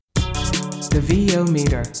The VO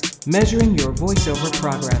Meter, measuring your voiceover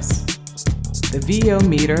progress. The VO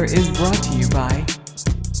Meter is brought to you by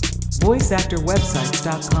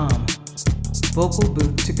VoiceActorWebsites.com, Vocal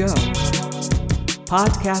Booth To Go,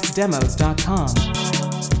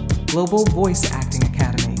 PodcastDemos.com, Global Voice Acting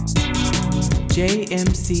Academy,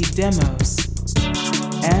 JMC Demos,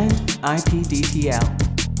 and IPDTL.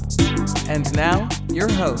 And now,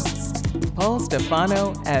 your hosts, Paul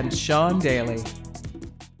Stefano and Sean Daly.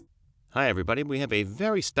 Hi, everybody. We have a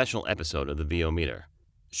very special episode of the VO Meter.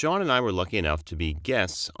 Sean and I were lucky enough to be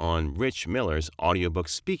guests on Rich Miller's Audiobook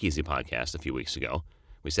Speakeasy podcast a few weeks ago.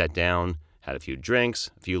 We sat down, had a few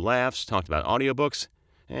drinks, a few laughs, talked about audiobooks,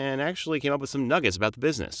 and actually came up with some nuggets about the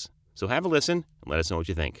business. So have a listen and let us know what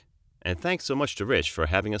you think. And thanks so much to Rich for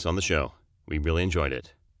having us on the show. We really enjoyed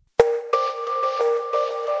it.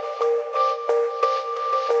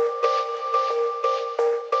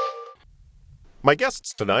 My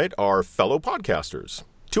guests tonight are fellow podcasters.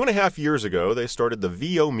 2.5 years ago, they started the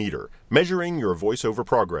VO Meter, Measuring Your Voiceover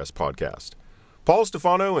Progress podcast. Paul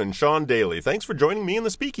Stefano and Sean Daly, thanks for joining me in the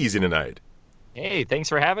Speakeasy tonight. Hey, thanks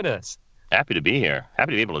for having us. Happy to be here.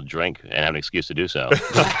 Happy to be able to drink and have an excuse to do so.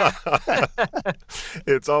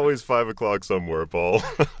 It's always 5 o'clock somewhere, Paul.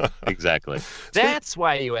 Exactly. That's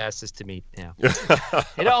why you asked us to meet now.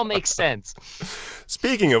 It all makes sense.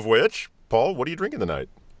 Speaking of which, Paul, what are you drinking tonight?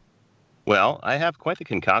 Well, I have quite the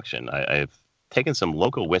concoction. I've taken some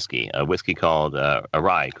local whiskey, a whiskey called a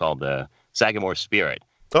rye called the Sagamore Spirit.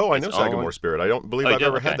 Oh, I know Sagamore Spirit. I don't believe I've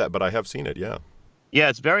ever had Okay. that, but I have seen it, yeah. Yeah,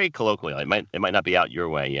 it's very colloquial. It might not be out your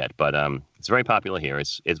way yet, but it's very popular here.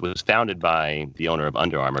 It was founded by the owner of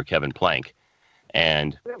Under Armour, Kevin Plank,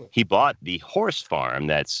 and he bought the horse farm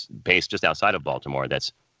that's based just outside of Baltimore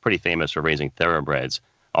that's pretty famous for raising thoroughbreds,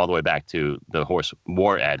 all the way back to the horse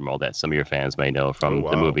War Admiral that some of your fans may know from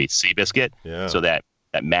the movie Seabiscuit. Yeah. So that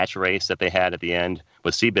match race that they had at the end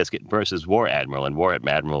was Seabiscuit versus War Admiral, and War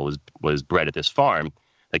Admiral was bred at this farm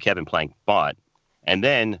that Kevin Plank bought, and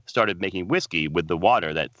then started making whiskey with the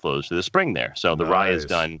water that flows to the spring there. So the rye is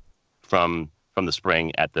done from the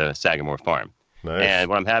spring at the Sagamore farm. Nice. And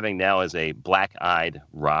what I'm having now is a black-eyed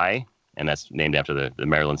rye, and that's named after the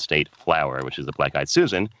Maryland state flower, which is the black-eyed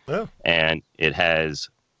Susan. Oh. And it has,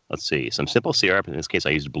 let's see, some simple syrup. In this case,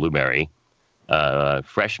 I used blueberry,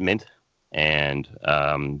 fresh mint, and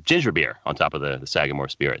ginger beer on top of the Sagamore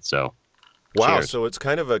Spirit. So, Wow, cheers. so it's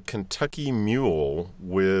kind of a Kentucky mule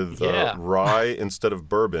with rye instead of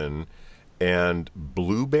bourbon and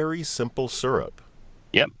blueberry simple syrup.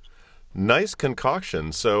 Yep. Nice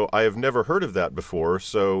concoction. So I have never heard of that before.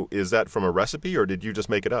 So is that from a recipe or did you just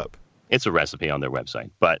make it up? It's a recipe on their website,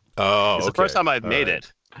 but it's the first time I've made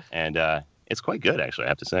it, and it's quite good, actually, I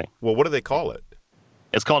have to say. Well, what do they call it?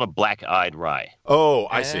 It's called a black-eyed rye. Oh,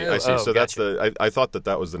 I see. Oh, So that's gotcha. I thought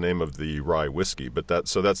that was the name of the rye whiskey, but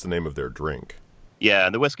that's the name of their drink. Yeah,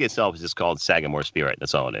 the whiskey itself is just called Sagamore Spirit.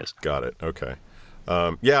 That's all it is. Got it. Okay.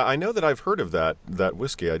 Yeah, I know that I've heard of that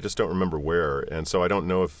whiskey. I just don't remember where, and so I don't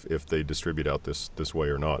know if they distribute out this way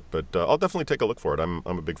or not. But I'll definitely take a look for it. I'm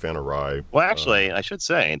a big fan of rye. Well, actually, I should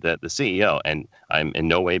say that the CEO, and I'm in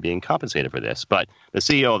no way being compensated for this, but the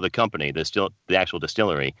CEO of the company, the actual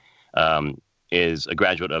distillery, is a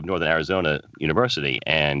graduate of Northern Arizona University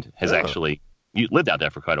and has actually lived out there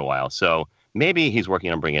for quite a while. So maybe he's working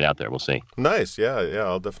on bringing it out there. We'll see. Nice. Yeah.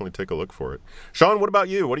 I'll definitely take a look for it. Sean, what about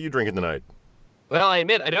you? What are you drinking tonight? Well, I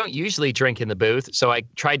admit I don't usually drink in the booth, so I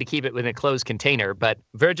tried to keep it within a closed container, but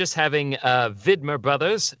we're just having Widmer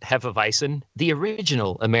Brothers Hefeweizen, the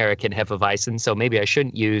original American Hefeweizen, so maybe I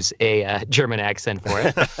shouldn't use a German accent for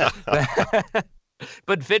it.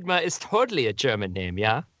 But Widmer is totally a German name,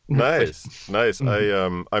 yeah? Nice.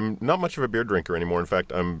 Mm-hmm. I'm not much of a beer drinker anymore. In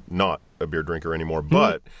fact, I'm not a beer drinker anymore.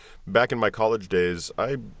 But back in my college days,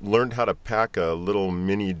 I learned how to pack a little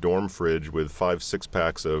mini dorm fridge with 5-6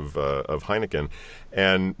 packs of Heineken.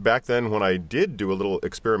 And back then, when I did do a little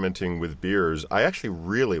experimenting with beers, I actually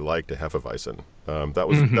really liked a Hefeweizen.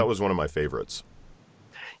 That was one of my favorites.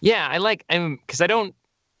 Yeah, because I don't,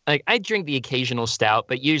 I drink the occasional stout,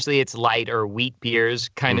 but usually it's light or wheat beers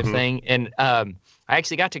kind of thing. And I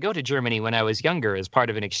actually got to go to Germany when I was younger as part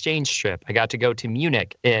of an exchange trip. I got to go to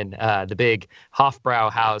Munich in the big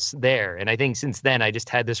Hofbrauhaus there. And I think since then I just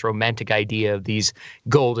had this romantic idea of these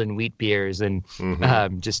golden wheat beers and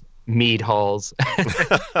just mead halls.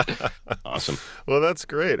 Awesome. Well, that's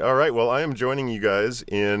great. All right. Well, I am joining you guys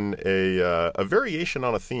in a variation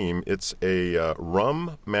on a theme. It's a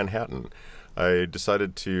rum Manhattan. I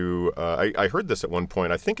decided to, I heard this at one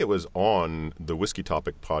point. I think it was on the Whiskey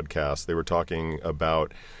Topic podcast. They were talking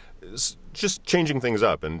about just changing things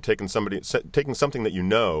up and taking something that you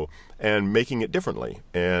know and making it differently.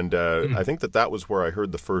 And I think that was where I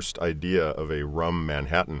heard the first idea of a rum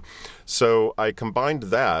Manhattan. So I combined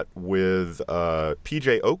that with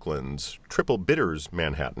PJ Oakland's Triple Bitters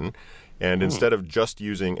Manhattan. And instead of just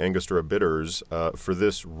using Angostura bitters, for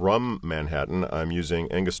this rum Manhattan, I'm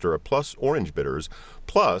using Angostura plus orange bitters.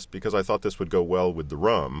 Plus, because I thought this would go well with the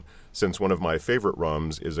rum, since one of my favorite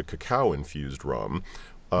rums is a cacao-infused rum.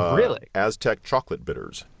 Really? Aztec chocolate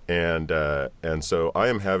bitters. And so I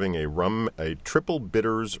am having a triple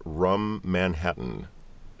bitters rum Manhattan.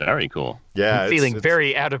 Very cool. Yeah, I'm feeling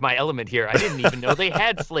very out of my element here. I didn't even know they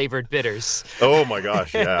had flavored bitters. Oh my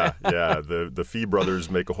gosh, yeah. The Fee brothers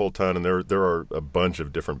make a whole ton, and there are a bunch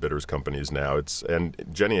of different bitters companies now. And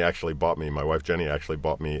my wife Jenny actually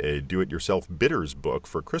bought me a do-it-yourself bitters book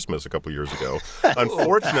for Christmas a couple years ago.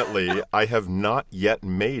 Unfortunately, I have not yet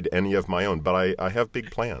made any of my own, but I have big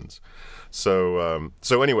plans. So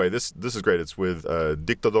anyway, this is great. It's with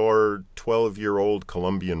Dictador 12-year-old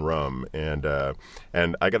Colombian rum, and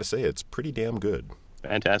I got to say, it's pretty damn good.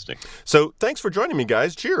 Fantastic. So thanks for joining me,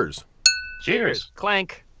 guys. Cheers. Cheers.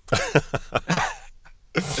 Clank. All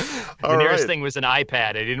the nearest right. thing was an iPad.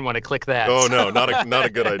 I didn't want to click that. Oh no, not a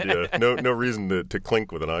good idea. No reason to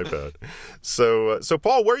clink with an iPad. So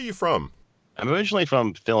Paul, where are you from? I'm originally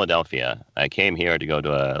from Philadelphia. I came here to go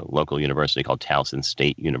to a local university called Towson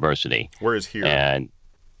State University. Where is here? And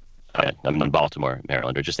I'm in Baltimore,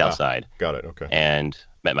 Maryland, or just outside. Got it. Okay. And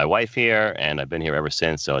met my wife here, and I've been here ever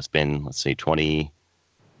since. So it's been,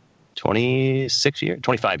 26 years,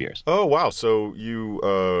 25 years. Oh wow! So you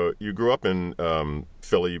grew up in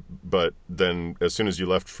Philly, but then as soon as you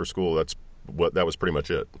left for school, that was pretty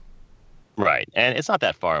much it. Right. And it's not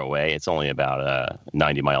that far away. It's only about a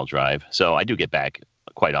 90-mile drive. So I do get back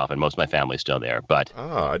quite often. Most of my family's still there. But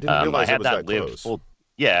I didn't realize it was that close.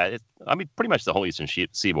 Pretty much the whole eastern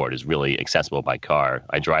seaboard is really accessible by car.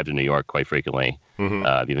 I drive to New York quite frequently.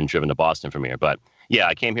 I've even driven to Boston from here. But yeah,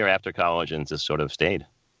 I came here after college and just sort of stayed.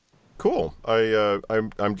 Cool.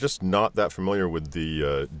 I'm just not that familiar with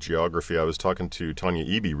the geography. I was talking to Tanya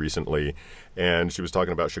Eby recently, and she was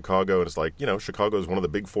talking about Chicago, and it's like, Chicago is one of the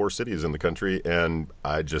big 4 cities in the country, and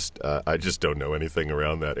I just don't know anything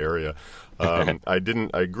around that area.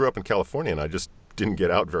 I grew up in California, and I just didn't get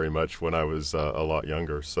out very much when I was a lot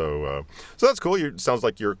younger. So that's cool. Sounds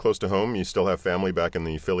like you're close to home. You still have family back in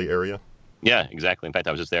the Philly area? Yeah, exactly. In fact,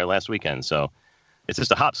 I was just there last weekend, so it's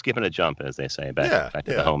just a hop, skip, and a jump, as they say, back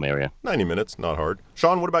to the home area. 90 minutes, not hard.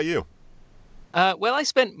 Sean, what about you? Well, I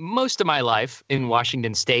spent most of my life in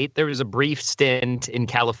Washington State. There was a brief stint in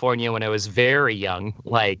California when I was very young,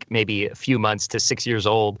 like maybe a few months to 6 years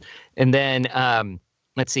old. And then,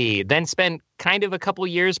 then spent kind of a couple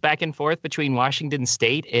years back and forth between Washington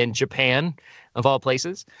State and Japan, of all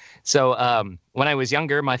places. So when I was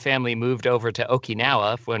younger, my family moved over to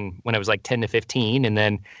Okinawa when I was like 10 to 15, and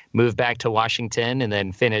then moved back to Washington, and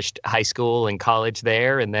then finished high school and college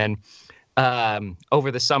there. And then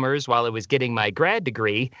over the summers, while I was getting my grad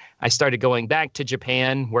degree, I started going back to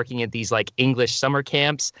Japan, working at these like English summer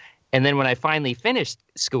camps. And then when I finally finished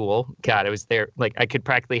school, God, I was there, like I could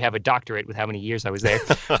practically have a doctorate with how many years I was there.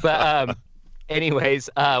 But anyways,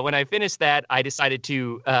 when I finished that, I decided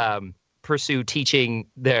to pursue teaching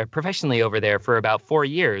there professionally over there for about 4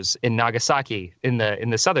 years in Nagasaki, in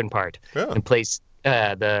the southern part, in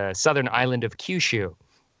the southern island of Kyushu.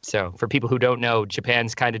 So for people who don't know,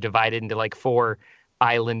 Japan's kind of divided into like 4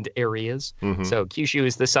 island areas. Mm-hmm. So Kyushu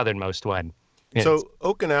is the southernmost one. So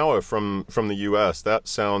Okinawa from the U.S., that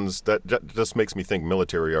just makes me think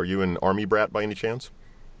military. Are you an Army brat by any chance?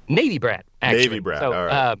 Navy brat, actually. Navy brat, so, all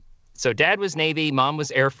right. So Dad was Navy, Mom was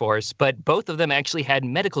Air Force, but both of them actually had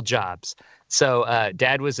medical jobs. So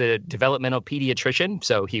Dad was a developmental pediatrician,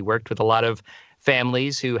 so he worked with a lot of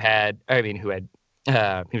families he was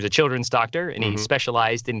a children's doctor, and he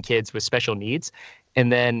specialized in kids with special needs. And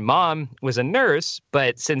then Mom was a nurse,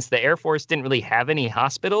 but since the Air Force didn't really have any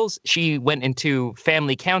hospitals, she went into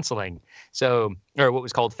family counseling, or what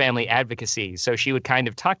was called family advocacy. So she would kind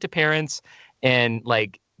of talk to parents and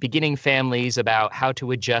like beginning families about how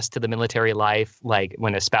to adjust to the military life, like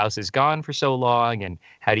when a spouse is gone for so long, and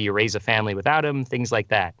how do you raise a family without him, things like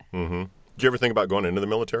that. Mm-hmm. Did you ever think about going into the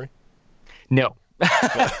military? No.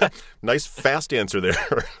 Nice, fast answer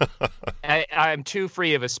there. I'm too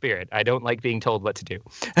free of a spirit. I don't like being told what to do.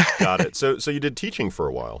 Got it. So you did teaching for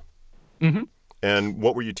a while. Mm-hmm. And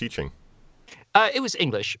what were you teaching? It was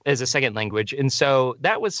English as a second language. And so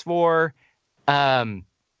that was for, it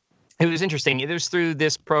was interesting. It was through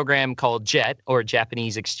this program called JET, or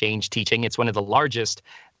Japanese Exchange Teaching. It's one of the largest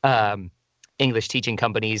English teaching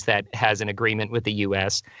companies that has an agreement with the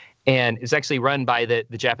U.S. And it's actually run by the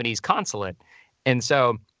Japanese consulate. And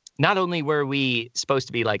so not only were we supposed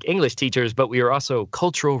to be like English teachers, but we were also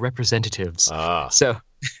cultural representatives. So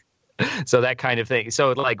that kind of thing.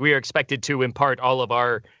 So like we were expected to impart all of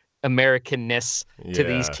our Americanness to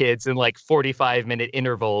these kids in like 45-minute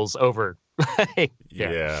intervals over.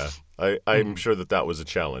 I'm sure that was a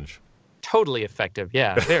challenge. Totally effective.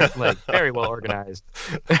 Yeah. Very well organized.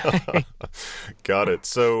 Got it.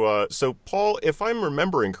 So Paul, if I'm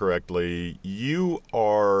remembering correctly, you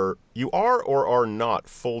are or are not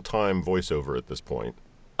full-time voiceover at this point.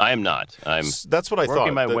 I am not. That's what I thought.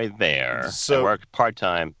 Working my way there. So I work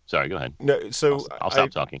part-time. Sorry, go ahead. No, so I'll stop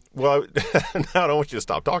talking. Well, no, I don't want you to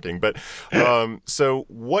stop talking. But so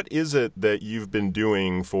what is it that you've been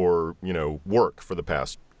doing for, work for the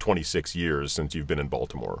past 26 years since you've been in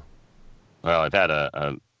Baltimore? Well, I've had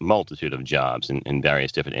a multitude of jobs in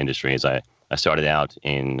various different industries. I started out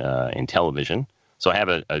in television. So I have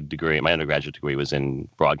a degree. My undergraduate degree was in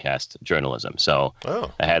broadcast journalism. So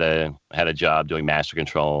I had a job doing master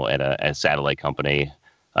control at a satellite company.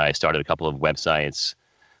 I started a couple of websites.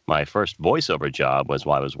 My first voiceover job was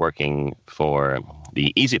while I was working for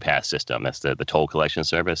the Easy Pass system. That's the toll collection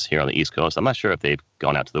service here on the East Coast. I'm not sure if they've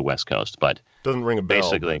gone out to the West Coast, but doesn't ring a bell.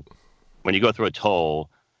 Basically, when you go through a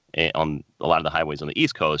toll on a lot of the highways on the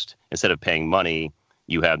East Coast, instead of paying money,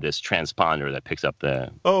 you have this transponder that picks up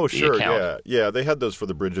the account. Yeah. They had those for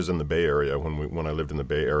the bridges in the Bay Area when I lived in the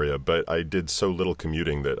Bay Area, but I did so little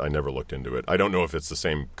commuting that I never looked into it. I don't know if it's the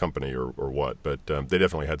same company or what, but they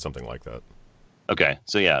definitely had something like that. Okay,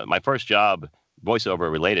 so yeah, my first job,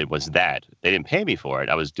 voiceover related, was that. They didn't pay me for it.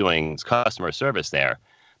 I was doing customer service there,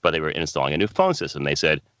 but they were installing a new phone system. They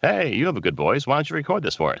said, "Hey, you have a good voice. Why don't you record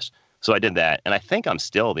this for us?" So I did that, and I think I'm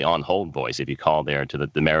still the on-hold voice. If you call there to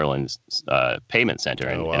the Maryland payment center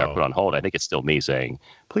and are put on hold, I think it's still me saying,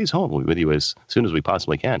 "Please hold. We'll be with you as soon as we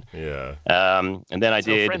possibly can." Yeah. And then I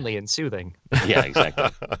did... friendly and soothing. Yeah, exactly.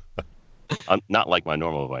 Not like my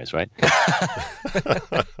normal voice, right?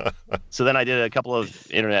 So then I did a couple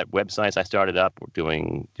of internet websites I started up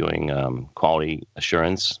doing quality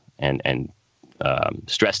assurance and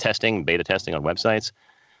stress testing, beta testing on websites.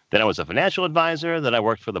 Then I was a financial advisor. Then I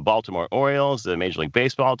worked for the Baltimore Orioles, the Major League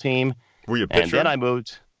Baseball team. Were you a pitcher? And then I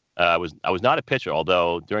moved. I was not a pitcher,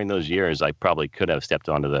 although during those years I probably could have stepped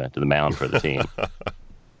onto the mound for the team.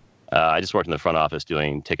 I just worked in the front office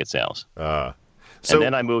doing ticket sales. And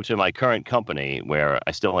then I moved to my current company, where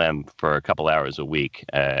I still am for a couple hours a week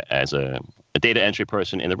as a data entry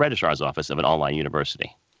person in the registrar's office of an online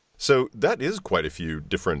university. So that is quite a few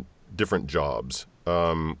different jobs.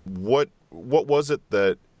 What was it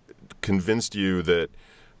that convinced you that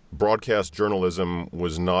broadcast journalism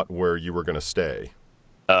was not where you were going to stay?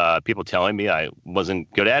 People telling me I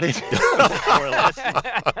wasn't good at it, more or less.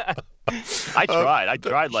 I tried like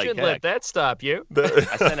heck. Shouldn't let that stop you.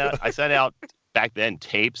 I sent out back then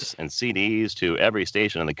tapes and CDs to every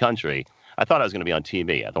station in the country. I thought I was going to be on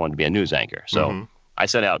TV. I wanted to be a news anchor. So I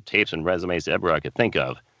sent out tapes and resumes to everywhere I could think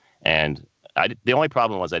of. And the only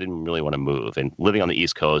problem was I didn't really want to move. And living on the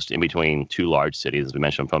East Coast in between two large cities, as we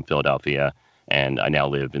mentioned, I'm from Philadelphia, and I now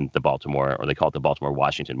live in the Baltimore, or they call it the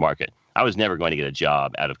Baltimore-Washington market. I was never going to get a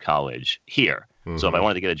job out of college here. So if I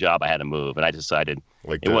wanted to get a job, I had to move. And I decided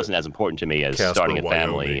it wasn't as important to me as Casper, starting a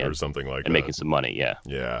family or something like and making some money. Yeah.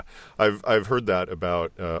 Yeah. I've heard that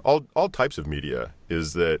about all types of media,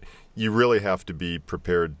 is that you really have to be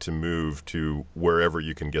prepared to move to wherever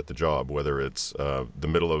you can get the job, whether it's the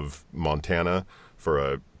middle of Montana for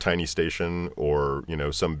a tiny station, or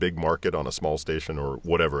some big market on a small station, or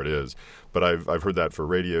whatever it is. But I've heard that for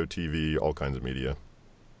radio, TV, all kinds of media.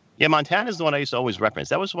 Yeah, Montana is the one I used to always reference.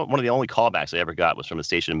 That was one of the only callbacks I ever got, was from the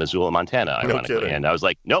station in Missoula, Montana, ironically. No kidding. And I was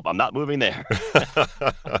like, nope, I'm not moving there.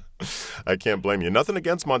 I can't blame you. Nothing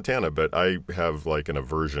against Montana, but I have like an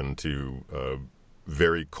aversion to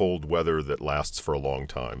very cold weather that lasts for a long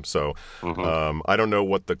time. So I don't know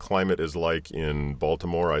what the climate is like in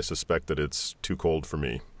Baltimore. I suspect that it's too cold for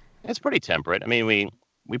me. It's pretty temperate. I mean,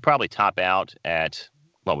 we probably top out at,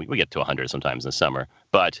 well, we get to 100 sometimes in the summer,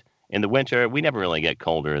 but in the winter, we never really get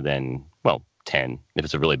colder than, 10 if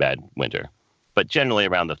it's a really bad winter. But generally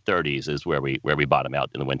around the 30s is where we bottom out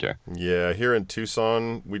in the winter. Yeah, here in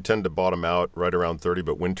Tucson, we tend to bottom out right around 30,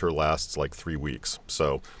 but winter lasts like 3 weeks.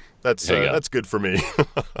 So that's good for me.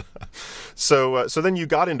 So then you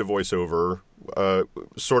got into voiceover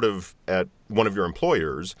sort of at one of your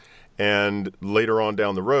employers, and later on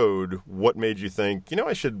down the road, what made you think,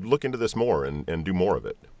 I should look into this more and do more of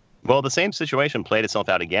it? Well, the same situation played itself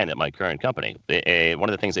out again at my current company. One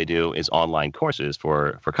of the things they do is online courses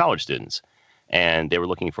for college students. and they were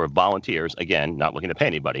looking for volunteers, again, not looking to pay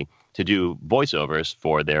anybody, to do voiceovers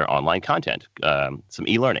for their online content, some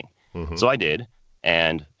e-learning. So I did,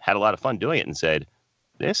 and had a lot of fun doing it, and said,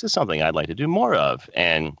 this is something I'd like to do more of.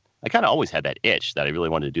 And I kind of always had that itch that I really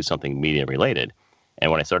wanted to do something media related.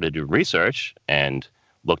 And when I started to do research and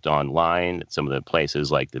looked online at some of the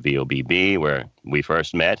places like the VOBB where we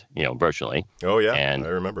first met, virtually. Oh, yeah, and, I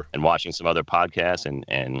remember. And watching some other podcasts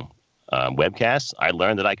and webcasts, I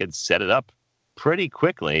learned that I could set it up pretty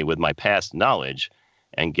quickly with my past knowledge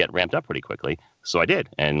and get ramped up pretty quickly. So I did,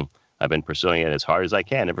 and I've been pursuing it as hard as I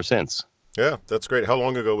can ever since. Yeah, that's great. How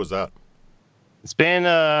long ago was that? It's been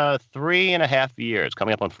 3.5 years,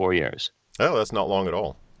 coming up on 4 years. Oh, that's not long at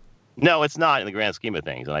all. No, it's not in the grand scheme of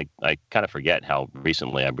things. And I kind of forget how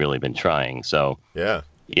recently I've really been trying. So, yeah,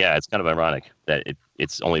 it's kind of ironic that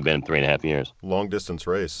it's only been 3.5 years. Long distance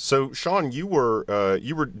race. So, Sean, you were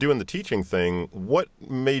doing the teaching thing. What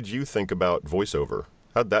made you think about voiceover?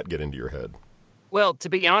 How'd that get into your head? Well, to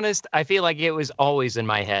be honest, I feel like it was always in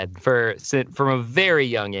my head from a very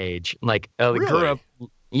young age. Like, Really? grew up.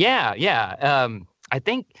 Yeah. I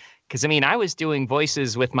think because, I was doing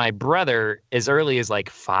voices with my brother as early as like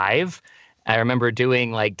 5. I remember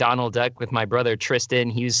doing like Donald Duck with my brother Tristan.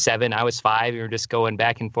 He was 7, I was 5. We were just going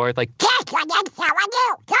back and forth like,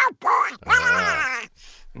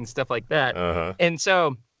 and stuff like that. Uh-huh. And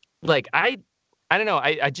so, like, I don't know.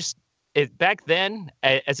 Back then,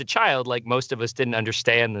 as a child, like most of us didn't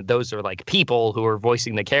understand that those are like people who are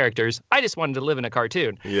voicing the characters. I just wanted to live in a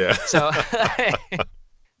cartoon. Yeah. So,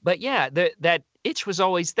 but yeah, that itch was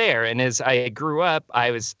always there. And as I grew up, I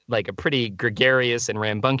was like a pretty gregarious and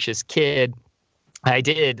rambunctious kid. I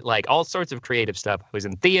did like all sorts of creative stuff. I was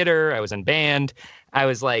in theater. I was in band. I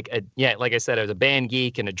was like I said, I was a band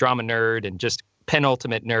geek and a drama nerd and just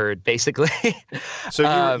penultimate nerd, basically.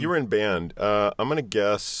 So you were in band. I'm going to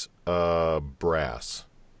guess brass.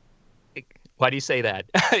 Why do you say that?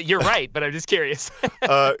 You're right, but I'm just curious.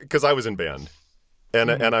 Because I was in band. And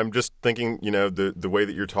I'm just thinking, the way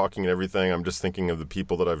that you're talking and everything, I'm just thinking of the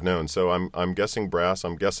people that I've known. So I'm guessing brass.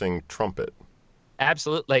 I'm guessing trumpet.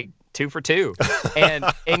 Absolutely, like 2 for 2. And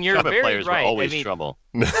you're Trumpet very players right. were always trouble.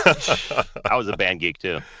 I was a band geek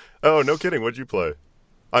too. Oh, no kidding. What'd you play?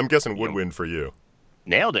 I'm guessing woodwind for you.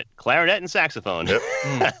 Nailed it. Clarinet and saxophone. Yep.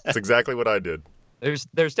 That's exactly what I did. There's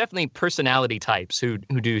definitely personality types who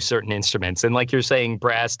do certain instruments. And like you're saying,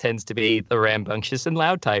 brass tends to be the rambunctious and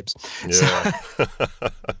loud types. Yeah.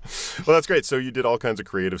 Well, that's great. So you did all kinds of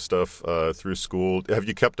creative stuff through school. Have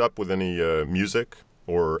you kept up with any music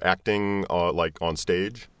or acting like on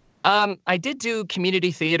stage? I did do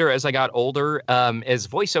community theater as I got older. As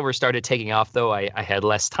voiceover started taking off, though, I had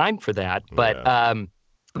less time for that. But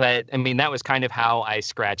that was kind of how I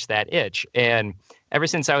scratched that itch. And ever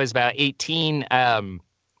since I was about 18,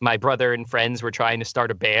 my brother and friends were trying to start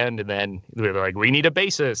a band, and then they were like, we need a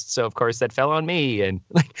bassist. So, of course, that fell on me. And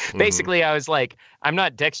basically, I was like, I'm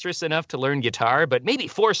not dexterous enough to learn guitar, but maybe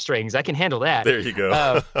 4 strings. I can handle that. There you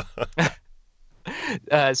go.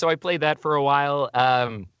 So I played that for a while.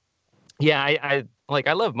 I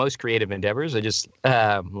love most creative endeavors. I just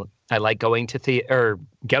I like going to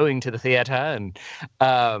the theater, and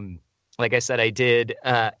like I said, I did.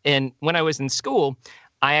 And when I was in school,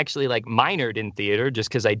 I actually minored in theater just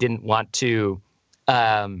because I didn't want to.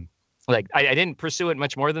 I didn't pursue it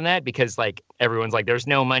much more than that because everyone's like, there's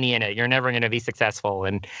no money in it. You're never going to be successful.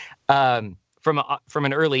 And from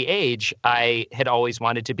an early age, I had always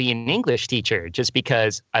wanted to be an English teacher just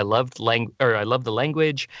because I loved the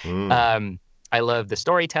language. I love the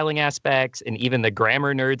storytelling aspects and even the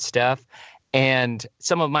grammar nerd stuff. And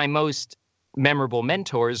some of my most memorable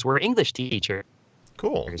mentors were English teachers.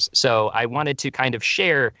 Cool. So I wanted to kind of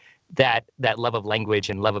share that love of language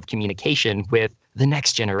and love of communication with the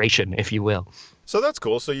next generation, if you will. So that's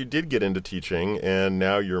cool. So you did get into teaching, and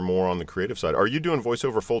now you're more on the creative side. Are you doing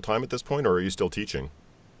voiceover full time at this point, or are you still teaching?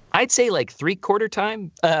 I'd say 3/4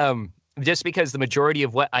 time, just because the majority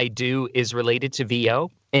of what I do is related to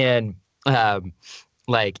VO. And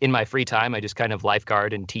in my free time, I just kind of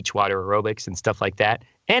lifeguard and teach water aerobics and stuff like that.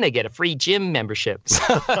 And I get a free gym membership.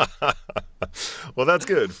 Well, that's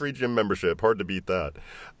good. Free gym membership. Hard to beat that.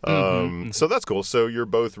 So that's cool. So you're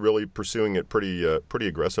both really pursuing it pretty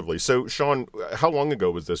aggressively. So, Sean, how long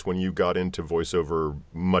ago was this when you got into voiceover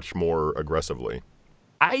much more aggressively?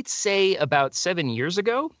 I'd say about 7 years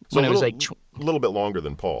ago. So when I was a little bit longer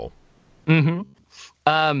than Paul. Mm-hmm.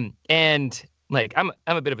 And I'm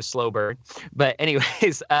a bit of a slow bird, but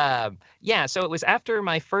anyways, so it was after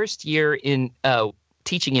my first year in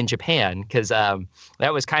teaching in Japan because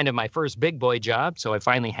that was kind of my first big boy job. So I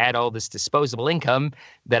finally had all this disposable income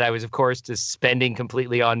that I was, of course, just spending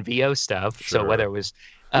completely on VO stuff. Sure. So whether it was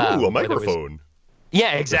a microphone.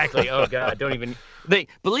 Yeah, exactly. Oh, God, don't even.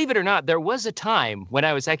 Believe it or not, there was a time when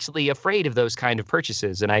I was actually afraid of those kind of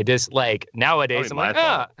purchases. And I just nowadays, I'm like,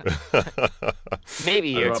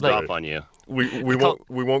 maybe it's off on you. We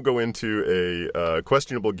won't go into a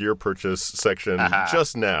questionable gear purchase section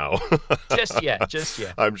just now. just yet.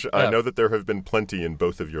 I know that there have been plenty in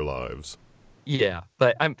both of your lives. Yeah,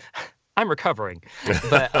 but I'm recovering.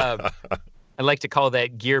 But I like to call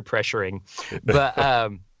that gear pressuring.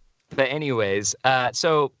 But anyways,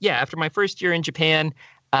 so yeah, after my first year in Japan,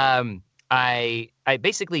 I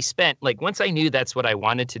basically spent once I knew that's what I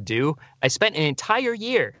wanted to do, I spent an entire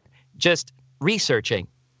year just researching.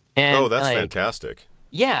 And, that's fantastic.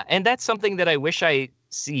 Yeah, and that's something that I wish I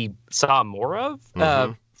saw more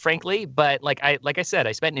of, frankly. But like I said,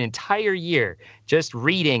 I spent an entire year just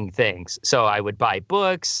reading things. So I would buy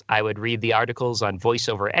books, I would read the articles on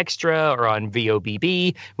VoiceOver Extra or on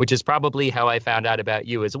VOBB, which is probably how I found out about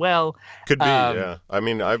you as well. Could be, yeah. I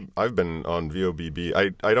mean, I've been on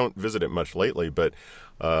VOBB. I don't visit it much lately, but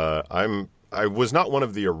I was not one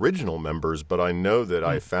of the original members, but I know that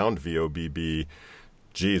I found VOBB.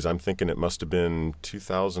 Geez, I'm thinking it must have been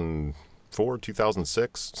 2004,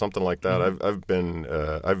 2006, something like that.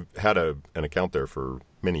 I've had an account there for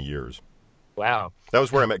many years. Wow. That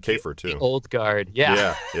was where I met Kafer too. The old guard.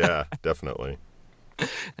 Yeah. Yeah, definitely.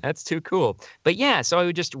 That's too cool. But yeah, so I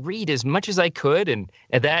would just read as much as I could. And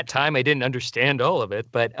at that time, I didn't understand all of it.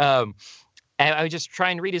 But I would just try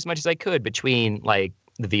and read as much as I could between the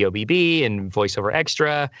VOBB and VoiceOver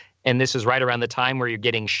Extra. And this is right around the time where you're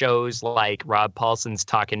getting shows like Rob Paulson's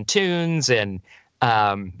Talkin' Tunes and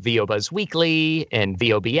VO Buzz Weekly and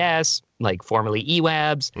VOBS, formerly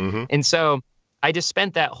EWABS. Mm-hmm. And so I just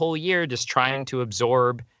spent that whole year just trying to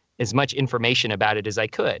absorb as much information about it as I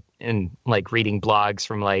could. And reading blogs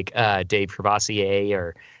from Dave Crevassier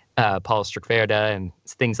or Paul Strickwerda and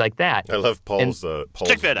things like that. I love Paul's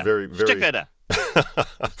Strickwerda. very Strickwerda.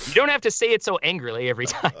 You don't have to say it so angrily every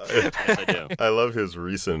time. Yes, I do. I love his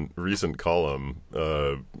recent column,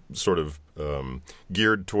 sort of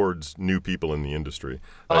geared towards new people in the industry.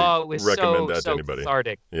 Oh, it was recommend that to so anybody.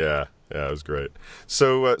 cathartic. Yeah, it was great.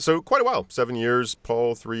 So quite a while, 7 years.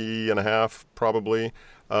 Paul, 3.5 probably.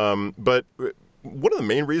 But one of the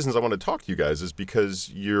main reasons I want to talk to you guys is because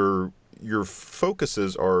your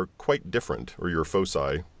focuses are quite different, or your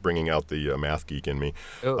foci, bringing out the math geek in me,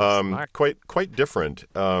 quite different.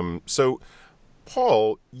 So,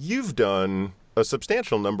 Paul, you've done a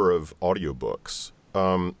substantial number of audiobooks.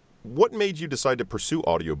 What made you decide to pursue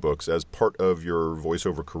audiobooks as part of your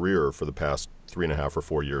voiceover career for the past 3.5 or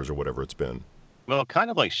 4 years, or whatever it's been? Well,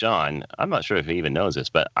 kind of like Sean, I'm not sure if he even knows this,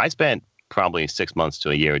 but I spent probably 6 months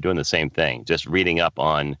to a year doing the same thing, just reading up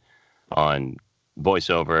on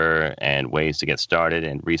voiceover and ways to get started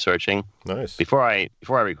and researching. Nice. Before I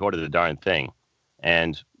recorded the darn thing.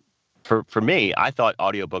 And for me, I thought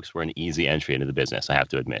audiobooks were an easy entry into the business, I have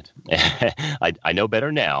to admit. I know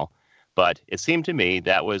better now, but it seemed to me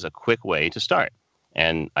that was a quick way to start.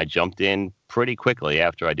 And I jumped in pretty quickly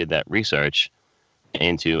after I did that research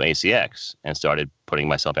into ACX and started putting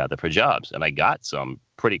myself out there for jobs. And I got some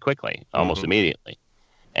pretty quickly, almost immediately.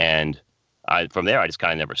 And from there, I just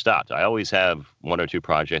kind of never stopped. I always have 1 or 2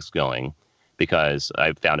 projects going because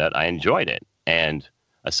I found out I enjoyed it. And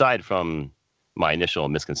aside from my initial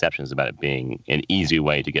misconceptions about it being an easy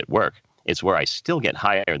way to get work, it's where I still get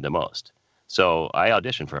hired the most. So I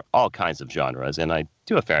audition for all kinds of genres, and I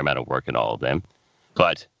do a fair amount of work in all of them.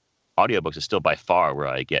 But audiobooks is still by far where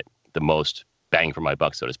I get the most bang for my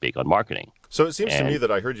buck, so to speak, on marketing. So it seems to me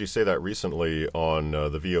that I heard you say that recently on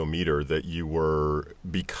the VO Meter, that you were,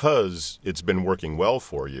 because it's been working well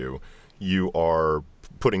for you, you are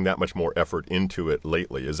putting that much more effort into it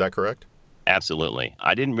lately. Is that correct? Absolutely.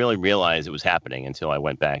 I didn't really realize it was happening until I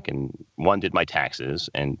went back and, 1, did my taxes,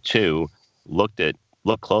 and 2, looked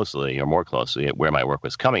closely or more closely at where my work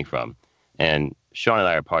was coming from. And Sean and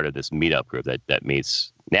I are part of this meetup group that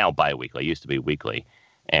meets now bi-weekly, used to be weekly.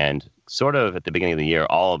 And sort of at the beginning of the year,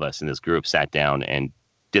 all of us in this group sat down and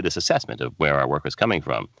did this assessment of where our work was coming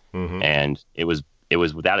from. Mm-hmm. And it was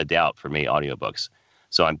without a doubt for me, audiobooks.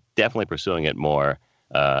 So I'm definitely pursuing it more.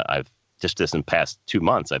 I've just this in the past 2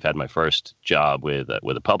 months, I've had my first job with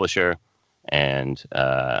a publisher, and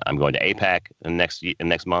I'm going to APAC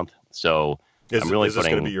next month. So I'm really is this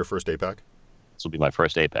going to be your first APAC? This will be my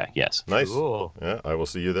first APAC, yes. Nice. Cool. Yeah, I will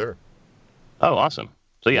see you there. Oh, awesome.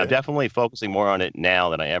 So yeah, I'm definitely focusing more on it now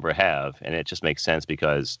than I ever have, and it just makes sense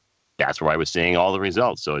because that's where I was seeing all the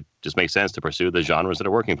results. So it just makes sense to pursue the genres that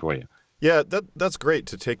are working for you. Yeah, that's great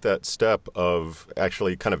to take that step of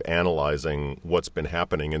actually kind of analyzing what's been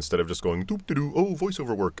happening instead of just going, doop-de-doo, oh,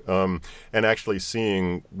 voiceover work, and actually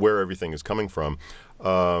seeing where everything is coming from.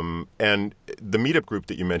 And the meetup group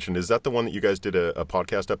that you mentioned, is that the one that you guys did a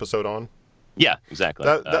podcast episode on? Yeah, exactly.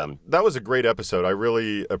 That was a great episode. I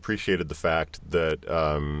really appreciated the fact that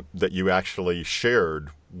that you actually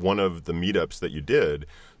shared one of the meetups that you did,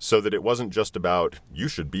 so that it wasn't just about you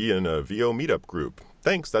should be in a VO meetup group.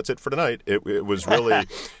 Thanks, that's it for tonight. It was really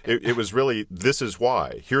it was really, this is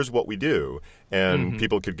why. Here's what we do, and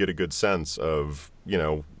people could get a good sense of, you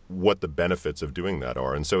know, what the benefits of doing that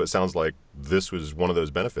are. And so it sounds like this was one of those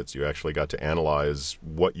benefits. You actually got to analyze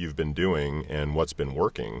what you've been doing and what's been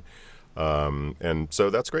working. And so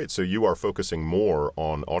that's great. So you are focusing more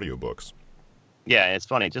on audiobooks. Yeah, it's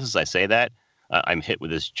funny. Just as I say that, I'm hit with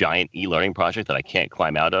this giant e-learning project that I can't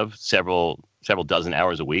climb out of several dozen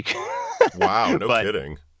hours a week. Wow, no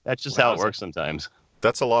kidding. That's just how it works sometimes.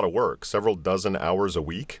 That's a lot of work. Several dozen hours a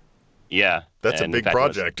week? Yeah. That's a big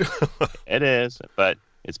project. It is, but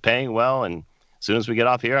it's paying well, and as soon as we get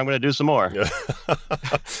off here, I'm going to do some more.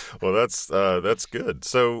 Well, that's good.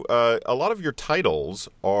 So a lot of your titles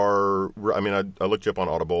are, I mean, I looked you up on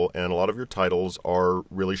Audible, and a lot of your titles are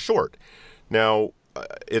really short. Now,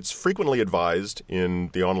 it's frequently advised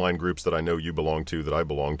in the online groups that I know you belong to, that I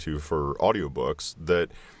belong to for audiobooks,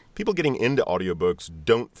 that people getting into audiobooks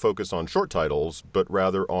don't focus on short titles, but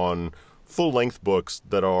rather on full-length books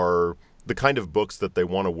that are the kind of books that they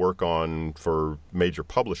want to work on for major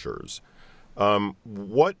publishers.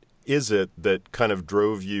 What is it that kind of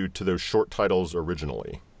drove you to those short titles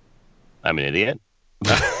originally? I'm an idiot.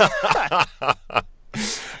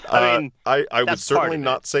 I mean, I would certainly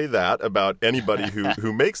not say that about anybody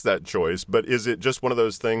who makes that choice, but is it just one of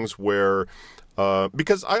those things where,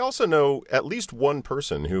 because I also know at least one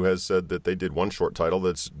person who has said that they did one short title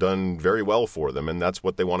that's done very well for them, and that's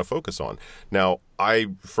what they want to focus on. Now,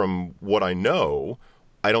 from what I know,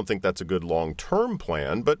 I don't think that's a good long-term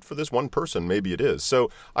plan, but for this one person, maybe it is.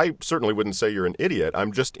 So I certainly wouldn't say you're an idiot.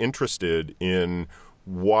 I'm just interested in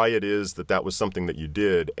why it is that was something that you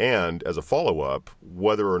did, and as a follow-up,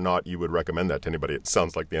 whether or not you would recommend that to anybody. It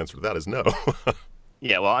sounds like the answer to that is no.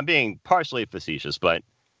 Yeah, well, I'm being partially facetious, but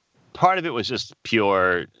part of it was just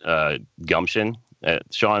pure gumption.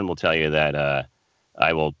 Sean will tell you that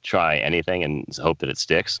I will try anything and hope that it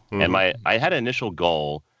sticks. Mm-hmm. And I had an initial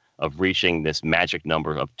goal of reaching this magic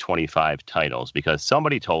number of 25 titles, because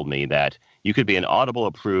somebody told me that you could be an Audible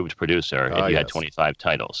approved producer if you had 25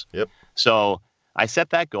 titles. Yep. So I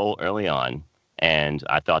set that goal early on, and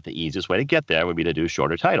I thought the easiest way to get there would be to do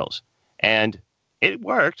shorter titles. And it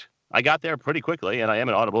worked. I got there pretty quickly, and I am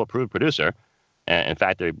an Audible approved producer. And in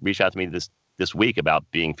fact, they reached out to me this week about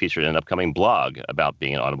being featured in an upcoming blog about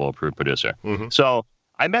being an Audible approved producer. Mm-hmm. So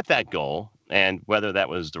I met that goal, and whether that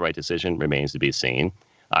was the right decision remains to be seen.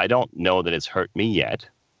 I don't know that it's hurt me yet,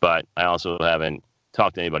 but I also haven't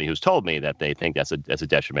talked to anybody who's told me that they think that's a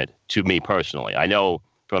detriment to me personally. I know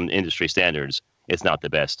from industry standards, it's not the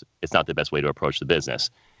best way to approach the business.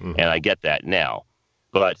 Mm-hmm. And I get that now.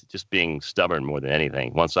 But just being stubborn more than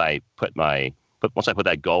anything, once I put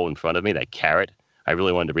that goal in front of me, that carrot, I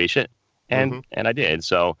really wanted to reach it. And I did.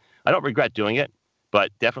 So I don't regret doing it,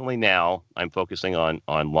 but definitely now I'm focusing on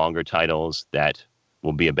longer titles that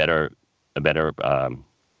will be a better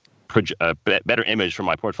image for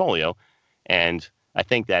my portfolio. And I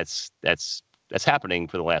think that's happening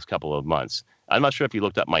for the last couple of months. I'm not sure if you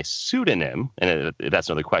looked up my pseudonym, and if that's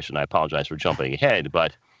another question, I apologize for jumping ahead,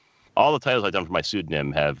 but all the titles I've done for my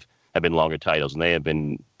pseudonym have been longer titles, and they have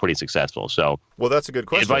been pretty successful. So, well, that's a good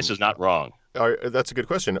question. The advice is not wrong. That's a good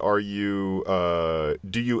question. Are you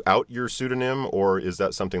do you out your pseudonym, or is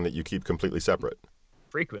that something that you keep completely separate?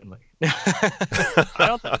 Frequently.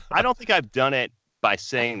 I don't think I've done it by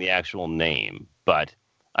saying the actual name, but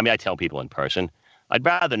I mean, I tell people in person. I'd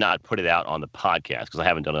rather not put it out on the podcast because I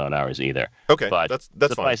haven't done it on ours either. Okay, but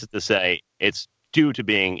that's suffice it to say, it's due to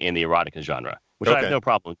being in the erotica genre, which I have no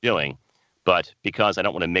problem doing. But because I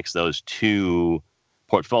don't want to mix those two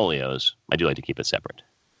portfolios, I do like to keep it separate.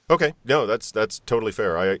 Okay, no, that's totally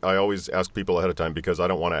fair. I always ask people ahead of time because I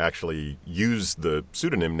don't want to actually use the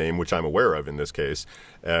pseudonym name, which I'm aware of in this case.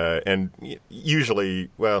 And usually,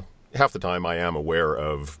 well, half the time I am aware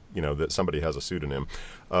of, that somebody has a pseudonym.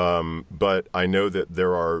 But I know that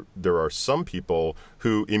there are some people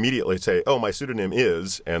who immediately say, oh, my pseudonym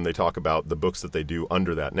is, and they talk about the books that they do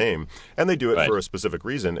under that name, and they do it for a specific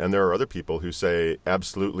reason. And there are other people who say,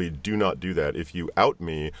 absolutely do not do that. If you out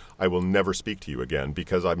me, I will never speak to you again,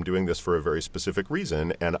 because I'm doing this for a very specific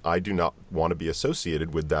reason, and I do not want to be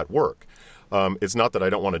associated with that work. It's not that I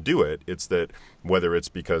don't want to do it. It's that whether it's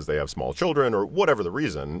because they have small children or whatever the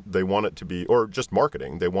reason, they want it to be, or just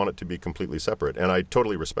marketing, they want it to be completely separate. And I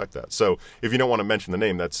totally respect that. So if you don't want to mention the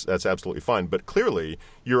name, that's absolutely fine. But clearly,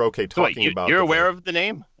 you're okay talking about. You're aware of the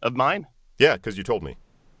name of mine? Yeah, because you told me.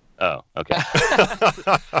 Oh, okay.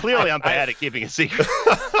 Clearly, I'm bad at keeping a secret.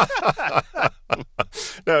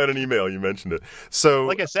 No, in an email, you mentioned it. So,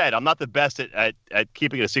 like I said, I'm not the best at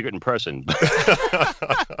keeping it a secret in person.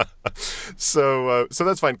 So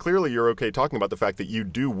that's fine. Clearly, you're okay talking about the fact that you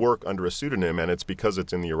do work under a pseudonym, and it's because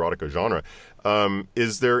it's in the erotica genre.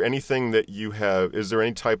 Is there anything that you have? Is there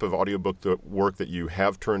any type of audiobook work that you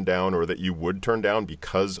have turned down, or that you would turn down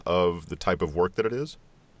because of the type of work that it is?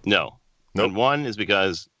 No. Nope. And one is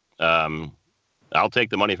because I'll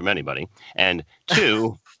take the money from anybody, and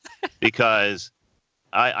two, because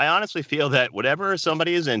I honestly feel that whatever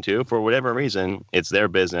somebody is into, for whatever reason, it's their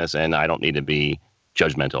business, and I don't need to be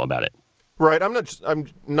judgmental about it. Right. I'm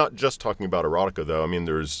not just talking about erotica, though. I mean,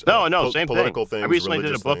 there's same political thing. things. I recently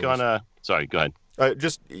did a book things. on Sorry, go ahead.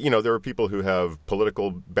 There are people who have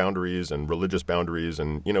political boundaries and religious boundaries,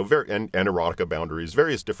 and and erotica boundaries,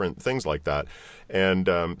 various different things like that. And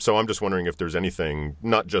so I'm just wondering if there's anything,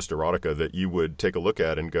 not just erotica, that you would take a look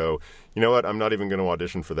at and go, you know what, I'm not even going to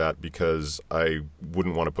audition for that because I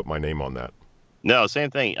wouldn't want to put my name on that. No, same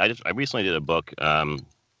thing. I recently did a book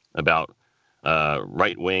about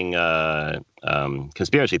right-wing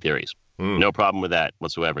conspiracy theories. No problem with that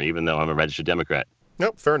whatsoever, even though I'm a registered Democrat.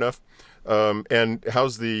 Nope, fair enough. And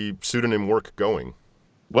how's the pseudonym work going?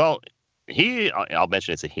 Well, I'll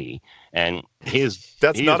mention it's a he, and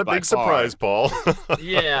That's not a big surprise, Paul.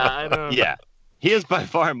 Yeah, I don't. Yeah, he is by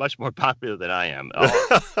far much more popular than I am.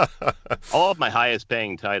 All of my highest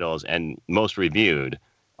paying titles and most reviewed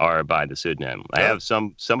are by the pseudonym. I have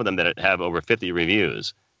some of them that have over 50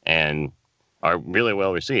 reviews and are really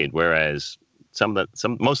well received, whereas most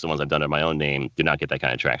of the ones I've done under my own name do not get that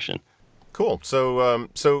kind of traction. Cool. So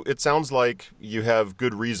it sounds like you have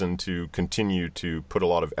good reason to continue to put a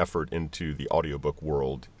lot of effort into the audiobook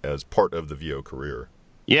world as part of the VO career.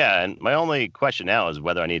 Yeah, and my only question now is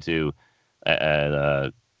whether I need to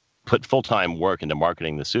put full-time work into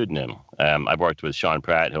marketing the pseudonym. I've worked with Sean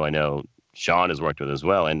Pratt, who I know Sean has worked with as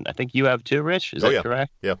well, and I think you have too, Rich? Is that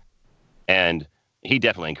correct? Yeah. And he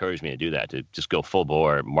definitely encouraged me to do that, to just go full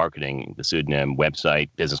bore marketing the pseudonym, website,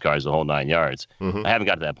 business cards, the whole 9 yards. Mm-hmm. I haven't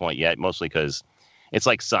got to that point yet, mostly because it's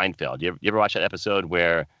like Seinfeld. You ever watch that episode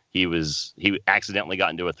where he accidentally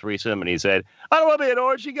got into a threesome and he said, I don't want to be an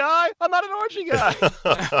orgy guy. I'm not an orgy guy.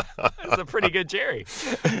 That's a pretty good Jerry.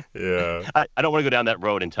 Yeah. I don't want to go down that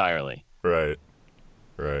road entirely. Right.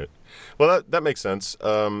 Well, that makes sense.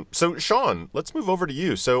 So, Sean, let's move over to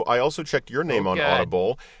you. So, I also checked your name on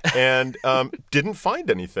Audible and didn't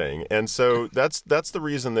find anything. And so that's the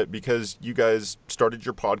reason that, because you guys started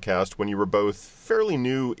your podcast when you were both fairly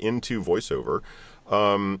new into voiceover,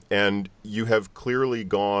 and you have clearly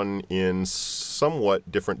gone in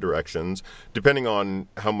somewhat different directions, depending on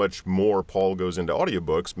how much more Paul goes into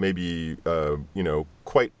audiobooks, maybe,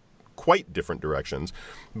 quite different directions,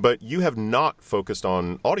 but you have not focused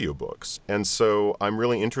on audiobooks. And so I'm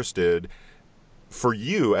really interested for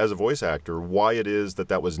you as a voice actor, why it is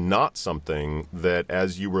that was not something that,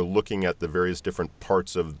 as you were looking at the various different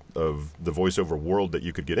parts of the voiceover world that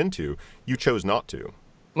you could get into, you chose not to.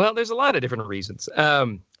 Well, there's a lot of different reasons.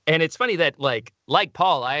 And it's funny that like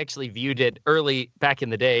Paul, I actually viewed it early back in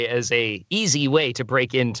the day as a easy way to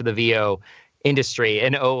break into the VO industry,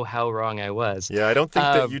 and oh, how wrong I was. Yeah, I don't think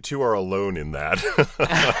that you two are alone in that.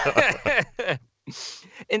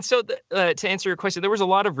 And so to answer your question, there was a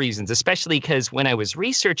lot of reasons, especially because when I was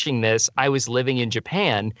researching this, I was living in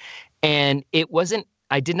Japan, and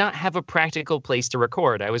I did not have a practical place to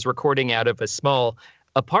record. I was recording out of a small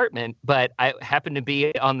apartment, but I happened to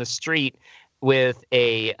be on the street with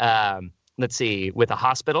a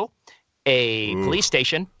hospital, a police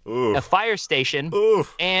station, a fire station,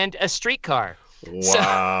 and a streetcar.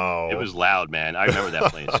 Wow. So, it was loud, man. I remember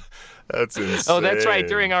that place. That's insane. Oh, that's right.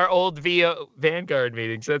 During our old VO Vanguard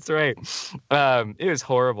meetings. That's right. It was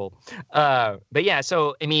horrible. But yeah,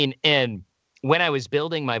 so, I mean, and when I was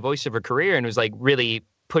building my voiceover career and was like really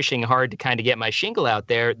pushing hard to kind of get my shingle out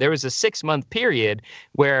there was a 6-month period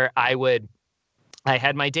where I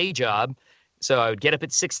had my day job, So I would get up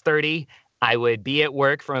at 6:30. I would be at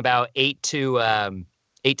work from about 8 to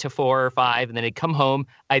 4 or 5, and then I'd come home.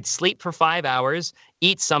 I'd sleep for 5 hours,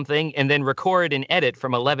 eat something, and then record and edit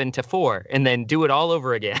from 11 to 4, and then do it all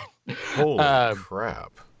over again. Holy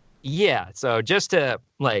crap. Yeah. So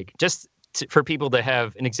for people to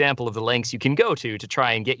have an example of the lengths you can go to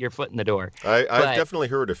try and get your foot in the door. I've definitely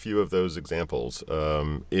heard a few of those examples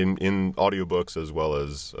in audiobooks as well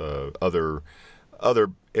as other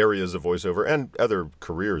areas of voiceover and other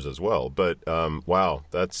careers as well. But wow,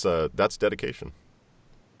 that's dedication.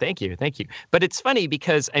 Thank you. But it's funny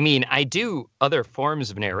because, I mean, I do other forms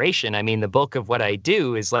of narration. I mean, the bulk of what I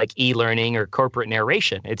do is like e-learning or corporate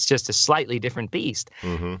narration. It's just a slightly different beast.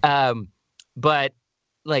 Mm-hmm. But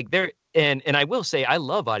like and I will say I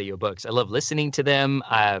love audiobooks. I love listening to them.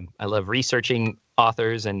 I love researching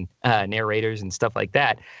authors and narrators and stuff like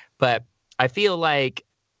that. But I feel like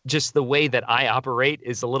just the way that I operate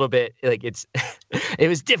is a little bit like it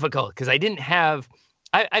was difficult because I didn't have.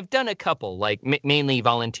 I've done a couple, like mainly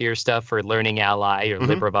volunteer stuff for Learning Ally or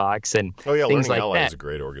LibriVox and things Learning like Ally that. is a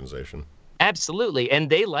great organization. Absolutely. And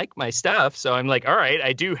they like my stuff. So I'm like, all right,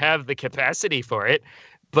 I do have the capacity for it.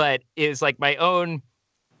 But it was like my own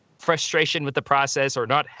frustration with the process or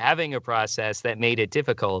not having a process that made it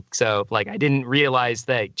difficult. So like I didn't realize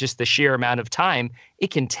that just the sheer amount of time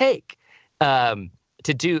it can take to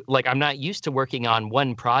do. Like I'm not used to working on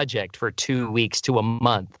one project for 2 weeks to a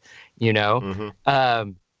month. And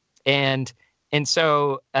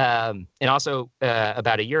so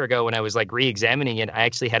about a year ago when I was like re-examining it, I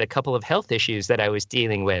actually had a couple of health issues that I was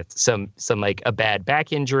dealing with, some like a bad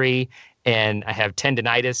back injury, and I have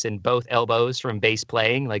tendonitis in both elbows from bass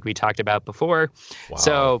playing, like we talked about before. Wow.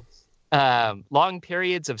 So long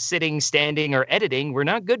periods of sitting, standing, or editing were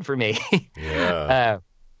not good for me. Yeah.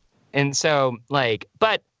 And so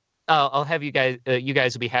but I'll have you guys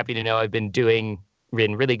will be happy to know I've been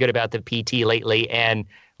really good about the PT lately, and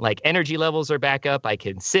like energy levels are back up. I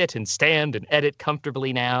can sit and stand and edit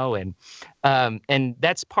comfortably now. And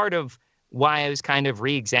that's part of why I was kind of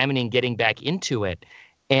re-examining getting back into it.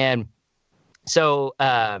 And so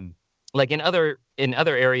like in other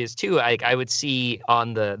areas too, I would see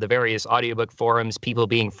on the various audiobook forums, people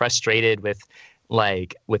being frustrated with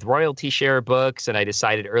royalty share books. And I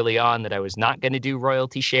decided early on that I was not going to do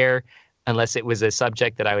royalty share unless it was a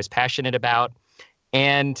subject that I was passionate about.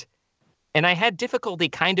 And I had difficulty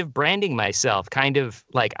kind of branding myself, kind of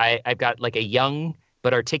like I've got like a young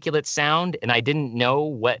but articulate sound, and I didn't know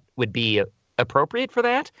what would be appropriate for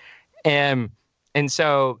that. And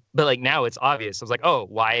so, but like now it's obvious. I was like, oh,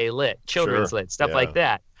 YA lit, children's lit, stuff like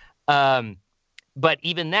that. But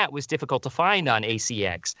even that was difficult to find on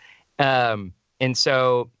ACX. And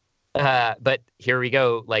so, but here we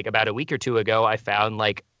go. Like about a week or two ago, I found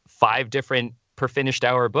like 5 different per finished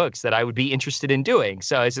hour books that I would be interested in doing.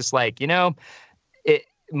 So it's just like,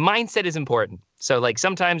 mindset is important. So like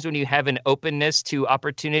sometimes when you have an openness to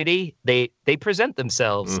opportunity, they present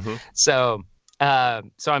themselves. Mm-hmm. So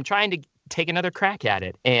I'm trying to take another crack at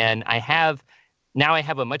it. And I have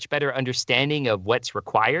a much better understanding of what's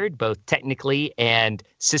required, both technically and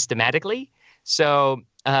systematically. So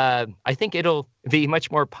I think it'll be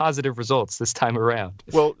much more positive results this time around.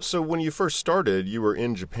 Well, so when you first started, you were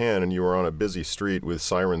in Japan and you were on a busy street with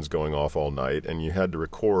sirens going off all night, and you had to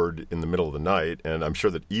record in the middle of the night, and I'm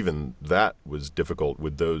sure that even that was difficult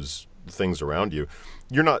with those things around you.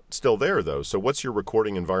 You're not still there, though, so what's your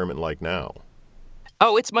recording environment like now?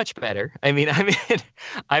 Oh, it's much better. I mean,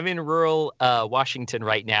 I'm in rural Washington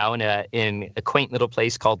right now in a quaint little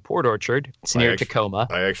place called Port Orchard. It's near Tacoma.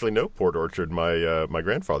 I actually know Port Orchard. My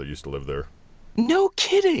grandfather used to live there. No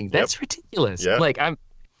kidding. That's ridiculous. Yeah. Like I'm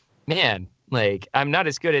not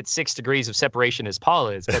as good at 6 degrees of separation as Paul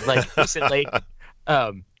is, but like recently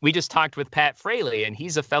we just talked with Pat Fraley, and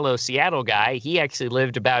he's a fellow Seattle guy. He actually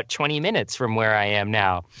lived about 20 minutes from where I am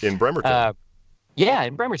now. In Bremerton. Yeah,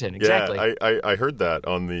 in Bremerton, exactly. Yeah, I heard that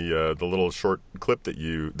on the little short clip that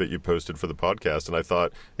you posted for the podcast, and I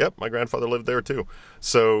thought, yep, my grandfather lived there too.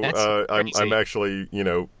 So I'm actually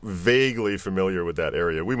vaguely familiar with that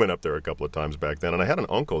area. We went up there a couple of times back then, and I had an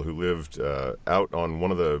uncle who lived out on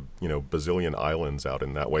one of the bazillion islands out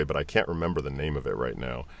in that way, but I can't remember the name of it right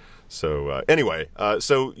now. So anyway,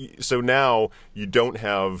 so now you don't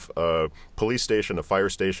have a police station, a fire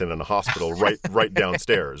station, and a hospital right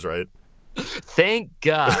downstairs, right? Thank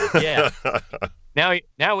God. Yeah.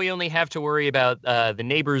 Now we only have to worry about the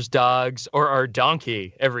neighbor's dogs or our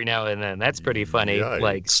donkey every now and then. That's pretty funny. Yikes.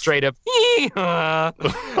 Like straight up.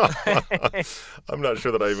 I'm not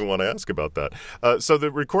sure that I even want to ask about that. So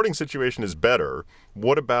the recording situation is better.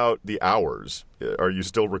 What about the hours? Are you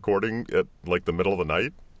still recording at like the middle of the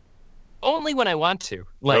night? Only when I want to.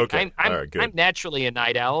 Like Okay. All right, good. I'm naturally a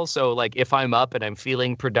night owl, so like if I'm up and I'm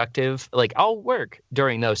feeling productive, like I'll work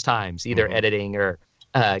during those times, either editing or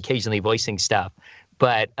occasionally voicing stuff.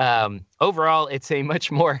 But overall, it's a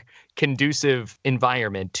much more conducive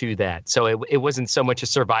environment to that. So it wasn't so much a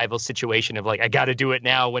survival situation of like I got to do it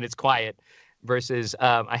now when it's quiet, versus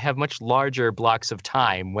I have much larger blocks of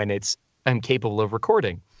time when I'm capable of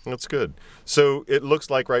recording. That's good. So it looks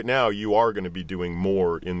like right now you are going to be doing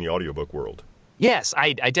more in the audiobook world. Yes,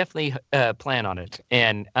 I definitely plan on it,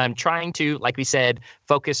 and I'm trying to, like we said,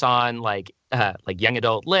 focus on like young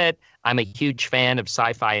adult lit. I'm a huge fan of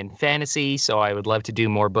sci-fi and fantasy, so I would love to do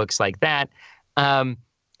more books like that.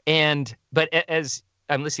 But as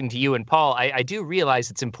I'm listening to you and Paul, I do realize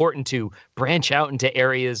it's important to branch out into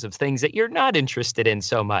areas of things that you're not interested in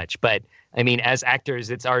so much. But I mean, as actors,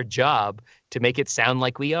 it's our job to make it sound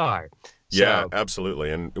like we are. Yeah, absolutely.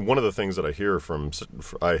 And one of the things that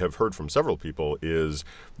I have heard from several people is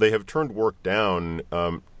they have turned work down,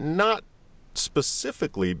 not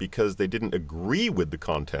specifically because they didn't agree with the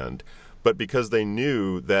content, but because they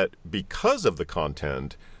knew that because of the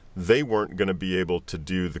content, they weren't going to be able to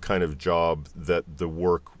do the kind of job that the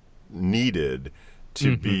work needed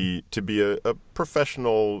to be a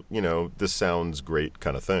professional, this sounds great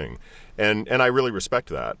kind of thing. And I really respect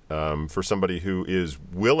that for somebody who is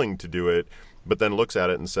willing to do it, but then looks at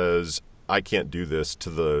it and says, I can't do this to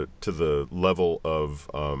the level of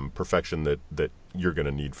perfection that you're going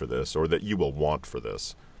to need for this, or that you will want for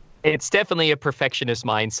this. It's definitely a perfectionist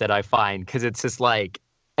mindset, I find, because it's just like,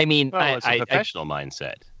 I mean, it's a professional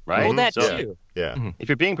mindset, right? Well, that too. Yeah. If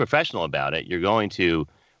you're being professional about it, you're going to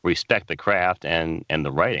respect the craft and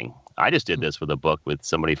the writing. I just did this with a book with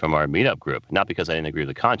somebody from our meetup group, not because I didn't agree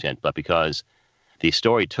with the content, but because the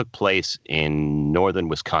story took place in northern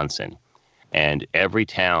Wisconsin, and every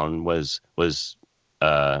town was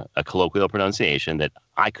a colloquial pronunciation that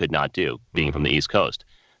I could not do, being from the East Coast.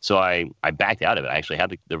 So I backed out of it. I actually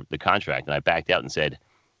had the contract, and I backed out and said,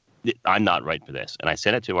 I'm not right for this. And I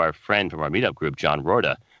sent it to our friend from our meetup group, John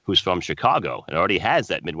Rorda, who's from Chicago and already has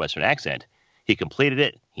that Midwestern accent. He completed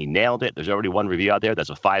it. He nailed it. There's already one review out there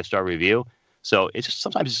that's a 5-star review. So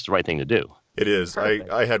sometimes it's just the right thing to do. It is.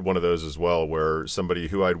 I had one of those as well, where somebody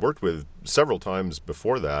who I'd worked with several times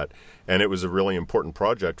before that, and it was a really important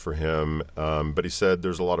project for him, but he said,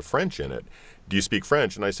 there's a lot of French in it. Do you speak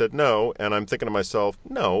French? And I said, no. And I'm thinking to myself,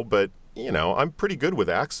 no, but, I'm pretty good with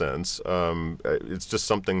accents. It's just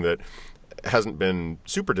something that hasn't been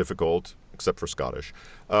super difficult, except for Scottish.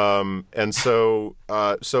 And so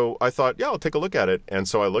I thought, yeah, I'll take a look at it. And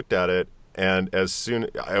so I looked at it, and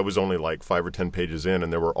I was only like 5 or 10 pages in,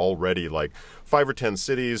 and there were already like 5 or 10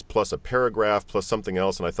 cities plus a paragraph plus something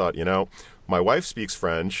else. And I thought, my wife speaks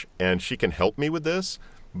French and she can help me with this,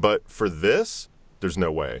 but for this, there's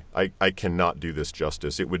no way. I cannot do this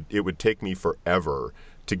justice. It would take me forever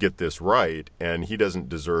to get this right, and he doesn't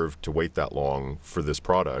deserve to wait that long for this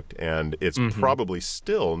product, and it's probably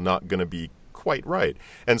still not going to be quite right.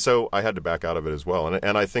 And so I had to back out of it as well.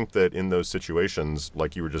 And I think that in those situations,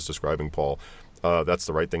 like you were just describing, Paul, that's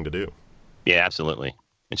the right thing to do. Yeah, absolutely.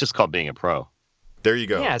 It's just called being a pro. There you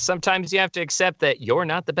go. Yeah, sometimes you have to accept that you're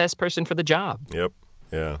not the best person for the job. Yep.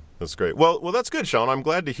 Yeah, that's great. Well, that's good, Sean. I'm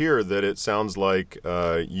glad to hear that it sounds like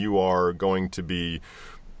you are going to be,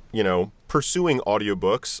 pursuing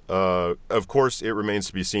audiobooks. Of course, it remains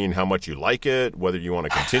to be seen how much you like it, whether you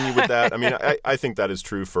want to continue with that. I mean, I think that is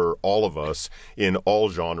true for all of us in all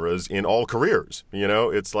genres, in all careers.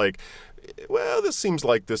 It's like, well, this seems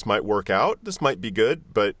like this might work out. This might be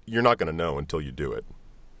good, but you're not going to know until you do it.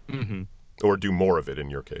 Or do more of it in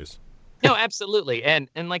your case. No, absolutely. And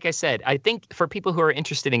like I said, I think for people who are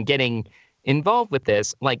interested in getting involved with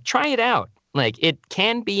this, like, try it out. Like, it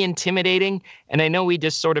can be intimidating. And I know we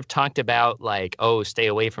just sort of talked about like, stay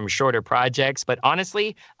away from shorter projects. But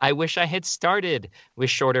honestly, I wish I had started with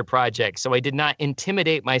shorter projects, so I did not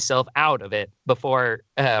intimidate myself out of it before,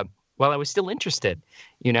 while I was still interested,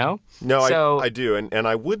 No, I do. And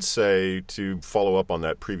I would say, to follow up on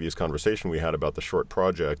that previous conversation we had about the short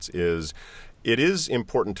projects, it is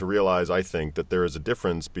important to realize, I think, that there is a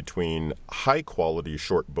difference between high-quality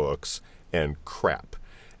short books and crap.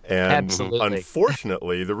 And absolutely.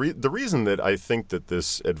 Unfortunately, the reason that I think that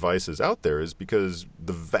this advice is out there is because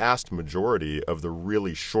the vast majority of the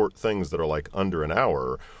really short things that are like under an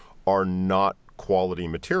hour are not quality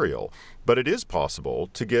material. But it is possible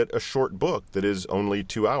to get a short book that is only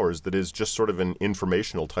 2 hours, that is just sort of an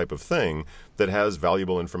informational type of thing that has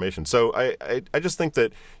valuable information. So I just think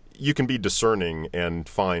that you can be discerning and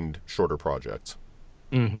find shorter projects.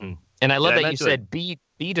 And I love that you said be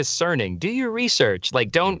discerning. Do your research.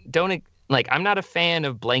 Like, don't like, I'm not a fan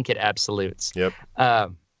of blanket absolutes. Yep.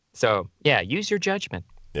 So yeah, use your judgment.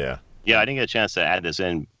 Yeah. Yeah, I didn't get a chance to add this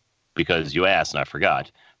in because you asked and I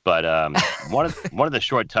forgot. But one of the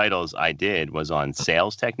short titles I did was on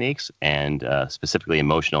sales techniques and specifically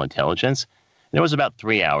emotional intelligence. And it was about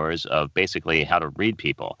 3 hours of basically how to read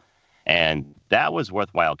people. And that was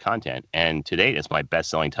worthwhile content. And to date, it's my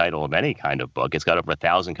best-selling title of any kind of book. It's got over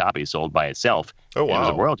 1,000 copies sold by itself. Oh, wow. And it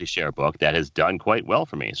was a royalty share book that has done quite well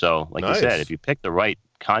for me. So like Nice. you said, if you pick the right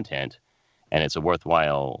content and it's a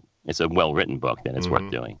well-written book, then it's worth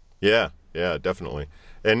doing. Yeah, definitely.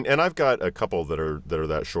 And I've got a couple that are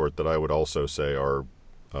that short that I would also say are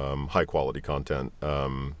high quality content,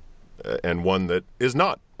 and one that is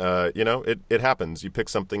not. It happens. You pick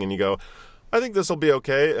something and you go, I think this will be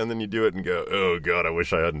okay, and then you do it and go, oh God, I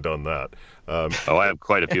wish I hadn't done that. I have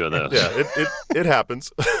quite a few of those. Yeah, it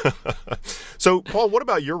happens. So, Paul, what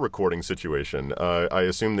about your recording situation? I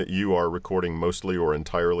assume that you are recording mostly or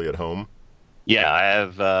entirely at home.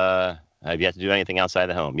 Yeah, I've yet to do anything outside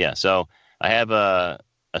the home. Yeah, so I have a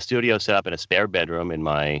studio set up in a spare bedroom in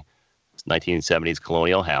my 1970s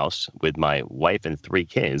colonial house with my wife and 3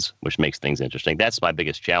 kids, which makes things interesting. That's my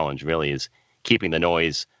biggest challenge, really, is keeping the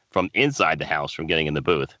noise from inside the house from getting in the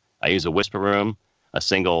booth. I use a whisper room, a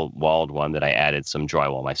single-walled one that I added some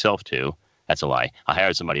drywall myself to. That's a lie. I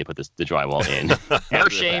hired somebody to put the drywall in.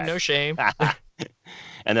 No shame.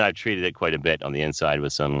 And then I've treated it quite a bit on the inside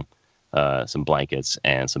with some blankets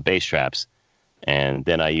and some bass traps. And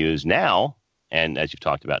then I use now, and as you've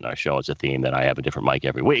talked about in our show, it's a theme that I have a different mic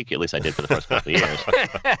every week. At least I did for the first couple of years.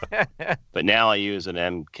 But now I use an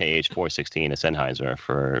MKH 416, a Sennheiser,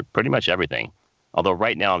 for pretty much everything. Although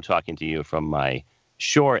right now I'm talking to you from my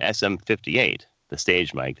Shure SM58, the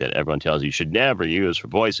stage mic that everyone tells you should never use for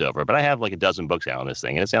voiceover. But I have like a dozen books out on this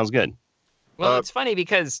thing, and it sounds good. Well, it's funny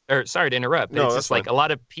because, sorry to interrupt, but No, it's that's just like fine. a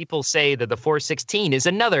lot of people say that the 416 is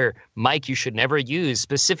another mic you should never use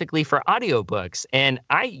specifically for audiobooks. And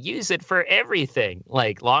I use it for everything,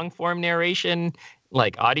 like long form narration,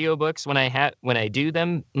 like audiobooks when I do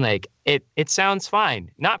them, like it sounds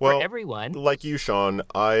fine. Not for everyone. Like you, Sean,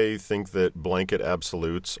 I think that blanket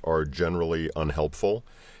absolutes are generally unhelpful.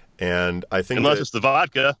 And I think Unless it's the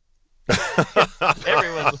vodka.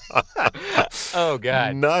 Everyone. Oh,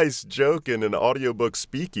 God. Nice joke in an audiobook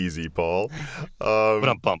speakeasy, Paul. But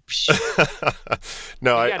I'm pumped.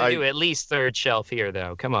 No, You got to do at least third shelf here,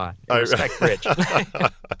 though. Come on. I- Respect Rich.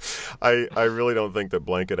 I really don't think that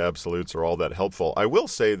blanket absolutes are all that helpful. I will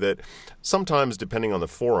say that sometimes, depending on the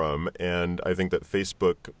forum, and I think that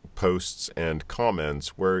Facebook posts and comments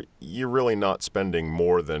where you're really not spending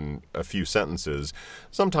more than a few sentences,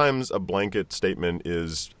 sometimes a blanket statement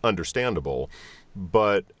is understandable.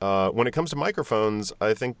 But when it comes to microphones,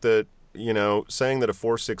 I think that, saying that a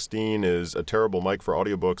 416 is a terrible mic for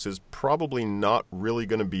audiobooks is probably not really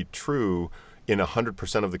going to be true in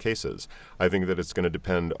 100% of the cases. I think that it's going to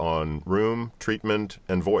depend on room, treatment,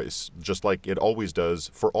 and voice, just like it always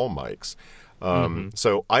does for all mics.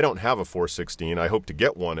 So I don't have a 416. I hope to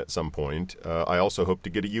get one at some point. I also hope to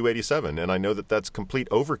get a U87, and I know that that's complete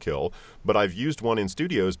overkill, but I've used one in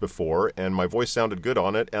studios before, and my voice sounded good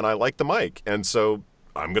on it, and I like the mic. And so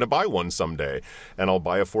I'm going to buy one someday, and I'll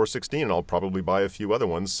buy a 416, and I'll probably buy a few other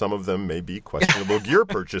ones. Some of them may be questionable gear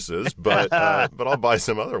purchases, but I'll buy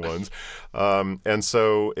some other ones. And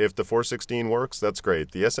so if the 416 works, that's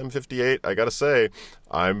great. The SM58, I got to say,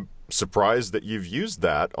 I'm surprised that you've used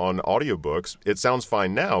that on audiobooks. It sounds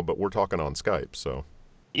fine now, but we're talking on Skype, so.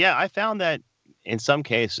 Yeah, I found that in some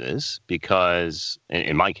cases, because,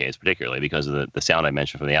 in my case particularly, because of the sound I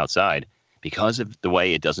mentioned from the outside, because of the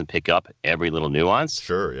way it doesn't pick up every little nuance.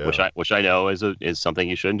 Sure, yeah. Which I know is something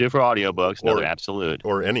you shouldn't do for audiobooks, another absolute.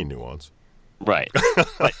 Or any nuance. Right.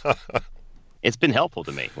 But it's been helpful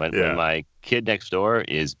to me when my kid next door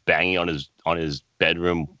is banging on his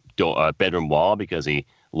bedroom wall because he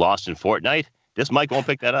lost in Fortnite. This mic won't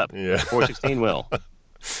pick that up. Yeah. 416 will.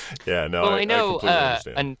 Yeah, no, Well, I know completely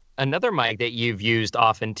understand. another mic that you've used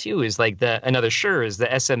often too is like another Shure is the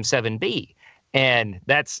SM7B. And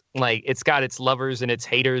that's like, it's got its lovers and its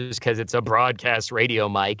haters because it's a broadcast radio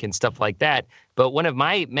mic and stuff like that. But one of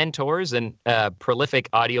my mentors and prolific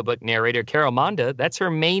audiobook narrator, Carol Monda, that's her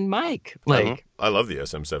main mic. Like, I love the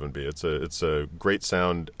SM7B. It's a great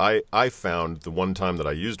sound. I found the one time that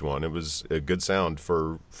I used one, it was a good sound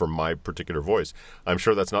for my particular voice. I'm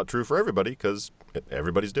sure that's not true for everybody because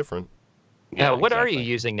everybody's different. Yeah, what are exactly.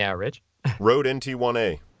 you using now, Rich? Rode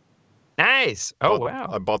NT1A. Nice. Oh, wow.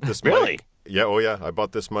 I bought this Really? mic. Yeah, oh yeah. I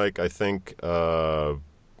bought this mic, I think,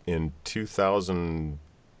 in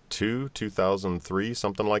 2002, 2003,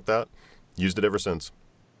 something like that. Used it ever since.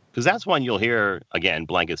 Because that's one you'll hear, again,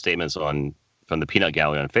 blanket statements from the Peanut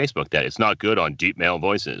Gallery on Facebook that it's not good on deep male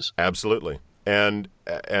voices. Absolutely. And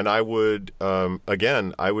I would,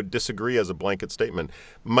 again, I would disagree as a blanket statement.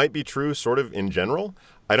 Might be true sort of in general.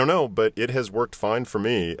 I don't know, but it has worked fine for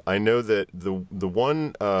me. I know that the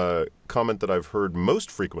one comment that I've heard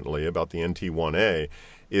most frequently about the NT1A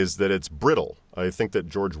is that it's brittle. I think that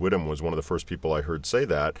George Whittam was one of the first people I heard say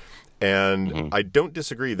that. And I don't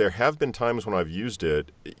disagree. There have been times when I've used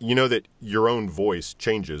it. You know that your own voice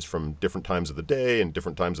changes from different times of the day and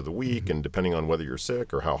different times of the week, and depending on whether you're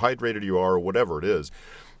sick or how hydrated you are or whatever it is.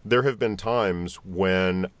 There have been times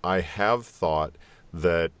when I have thought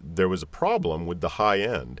that there was a problem with the high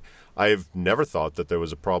end. I've never thought that there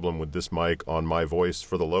was a problem with this mic on my voice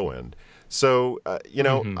for the low end. So,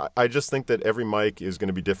 I just think that every mic is going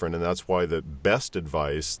to be different, and that's why the best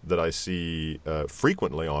advice that I see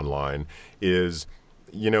frequently online is,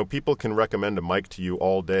 people can recommend a mic to you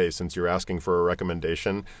all day since you're asking for a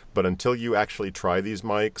recommendation, but until you actually try these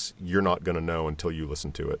mics, you're not going to know until you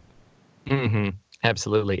listen to it. Mm-hmm.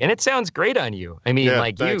 Absolutely. And it sounds great on you. I mean,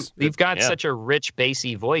 you've got such a rich,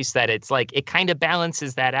 bassy voice that it's like it kind of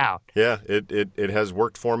balances that out. Yeah, it has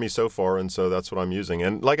worked for me so far, and so that's what I'm using.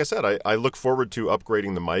 And like I said, I look forward to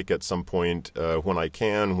upgrading the mic at some point when I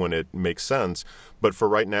can, when it makes sense. But for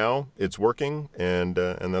right now, it's working, and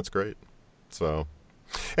that's great. So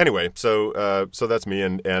anyway, so that's me,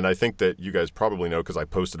 and I think that you guys probably know because I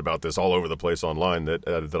posted about this all over the place online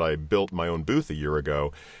that I built my own booth a year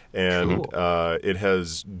ago, and cool. It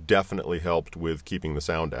has definitely helped with keeping the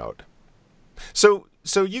sound out. So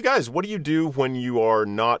you guys, what do you do when you are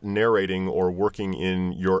not narrating or working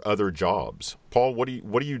in your other jobs? Paul, what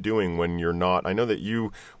are you doing when you're not? I know that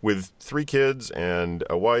you, with 3 kids and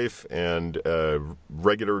a wife and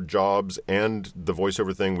regular jobs and the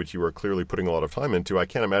voiceover thing, which you are clearly putting a lot of time into, I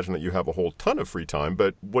can't imagine that you have a whole ton of free time.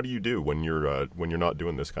 But what do you do when you're not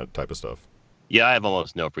doing this type of stuff? Yeah, I have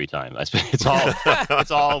almost no free time. It's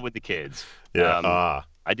all with the kids. Yeah.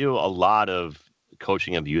 I do a lot of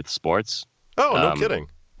coaching of youth sports. Oh, no kidding.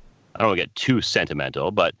 I don't want to get too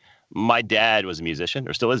sentimental, but my dad was a musician,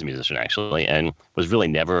 or still is a musician, actually, and was really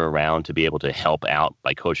never around to be able to help out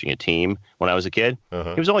by coaching a team when I was a kid.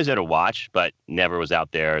 He was always there to watch, but never was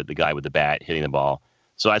out there, the guy with the bat hitting the ball.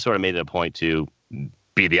 So I sort of made it a point to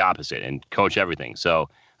be the opposite and coach everything. So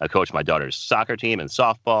I coached my daughter's soccer team and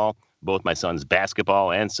softball, both my son's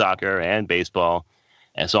basketball and soccer and baseball.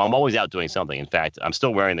 And so I'm always out doing something. In fact, I'm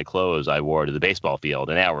still wearing the clothes I wore to the baseball field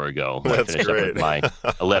an hour ago when I finished up with my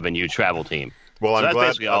 11U travel team. Well, so that's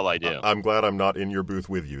basically all I do. I'm glad I'm not in your booth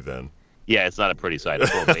with you then. Yeah, it's not a pretty sight.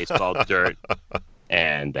 It's full of baseball dirt,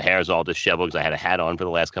 and the hair's all disheveled because I had a hat on for the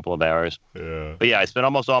last couple of hours. Yeah. But yeah, I spend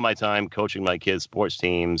almost all my time coaching my kids' sports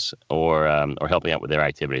teams or helping out with their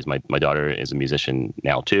activities. My daughter is a musician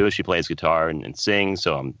now too. She plays guitar and sings,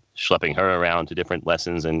 so I'm schlepping her around to different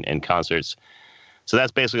lessons and concerts. So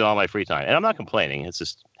that's basically all my free time. And I'm not complaining. It's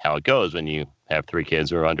just how it goes when you have 3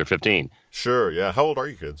 kids who are under 15. Sure, yeah. How old are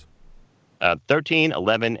your kids? 13,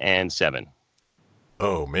 11, and 7.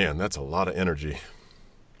 Oh, man, that's a lot of energy.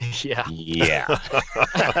 Yeah. Yeah.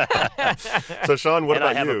 So, Sean, what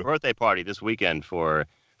about you? I have a birthday party this weekend for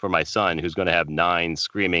my son, who's going to have 9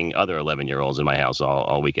 screaming other 11-year-olds in my house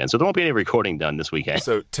all weekend. So there won't be any recording done this weekend.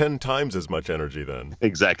 So 10 times as much energy then.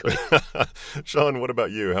 Exactly. Sean, what about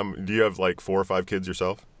you? Do you have like 4 or 5 kids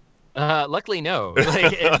yourself? Luckily, no.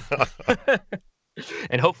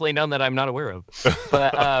 And hopefully none that I'm not aware of.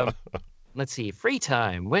 But let's see. Free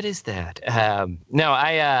time. What is that?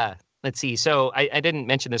 Let's see. So I didn't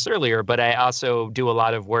mention this earlier, but I also do a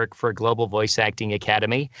lot of work for Global Voice Acting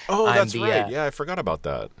Academy. Oh, that's right. Yeah, I forgot about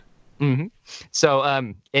that. Mm-hmm. So,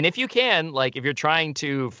 and if you can, like, if you're trying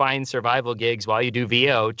to find survival gigs while you do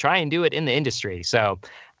VO, try and do it in the industry. So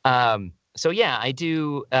yeah, I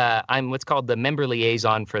do. I'm what's called the member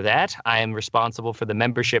liaison for that. I am responsible for the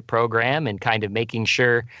membership program and kind of making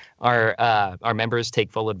sure our members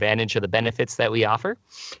take full advantage of the benefits that we offer.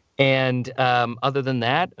 And other than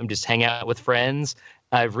that, I'm just hanging out with friends.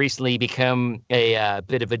 I've recently become a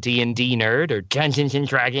bit of a D&D nerd, or Dungeons and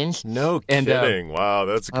Dragons. No kidding. Wow,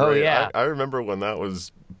 that's great. Oh, yeah. I remember when that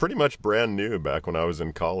was pretty much brand new back when I was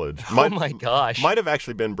in college. Oh, my gosh. Might have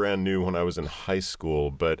actually been brand new when I was in high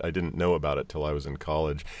school, but I didn't know about it till I was in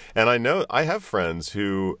college. And I know I have friends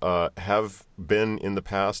who have been in the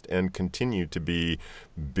past and continue to be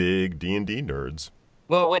big D&D nerds.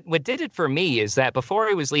 Well, what did it for me is that before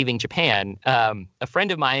I was leaving Japan, a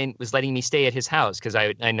friend of mine was letting me stay at his house because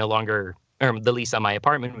I no longer, or the lease on my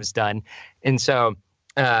apartment was done. And so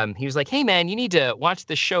he was like, "Hey man, you need to watch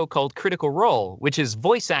this show called Critical Role, which is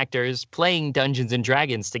voice actors playing Dungeons and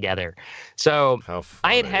Dragons together." So How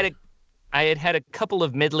I funny. I had had a couple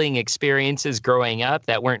of middling experiences growing up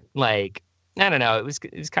that weren't like, I don't know, it was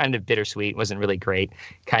kind of bittersweet, wasn't really great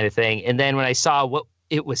kind of thing. And then when I saw what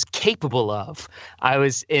it was capable of, I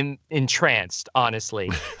was entranced, honestly.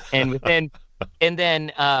 And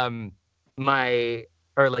then my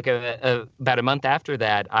or like about a month after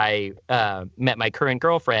that, I met my current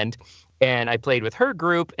girlfriend, and I played with her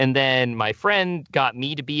group. And then my friend got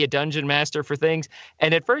me to be a dungeon master for things.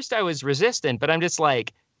 And at first I was resistant, but I'm just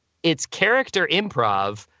like, it's character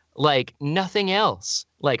improv like nothing else.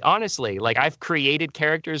 Like, honestly, like I've created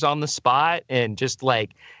characters on the spot and just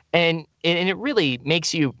like, and it really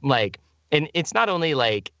makes you like, and it's not only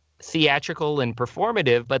like theatrical and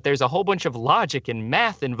performative, but there's a whole bunch of logic and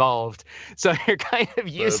math involved. So you're kind of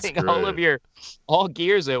using all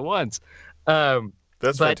gears at once.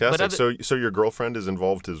 That's fantastic. So your girlfriend is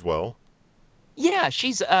involved as well? Yeah,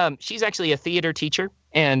 she's actually a theater teacher,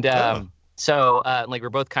 and so like we're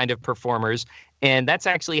both kind of performers, and that's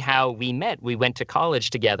actually how we met. We went to college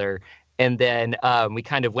together, and then we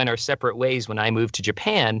kind of went our separate ways when I moved to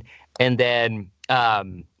Japan, and then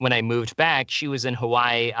when I moved back, she was in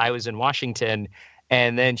Hawaii, I was in Washington.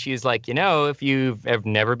 And then she's like, if have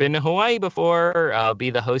never been to Hawaii before, I'll be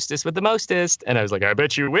the hostess with the mostest. And I was like, I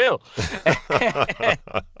bet you will.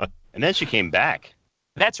 And then she came back.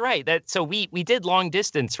 That's right. So we did long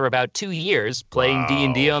distance for about 2 years, playing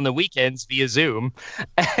D&D on the weekends via Zoom.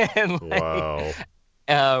 And Wow.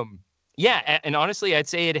 Yeah, and honestly, I'd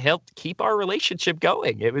say it helped keep our relationship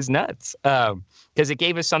going. It was nuts because it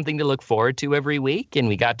gave us something to look forward to every week, and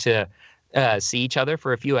we got to see each other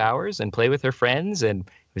for a few hours and play with her friends, and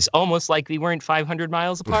it was almost like we weren't 500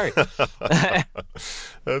 miles apart.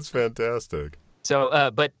 That's fantastic.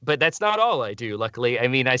 So, but that's not all I do. Luckily, I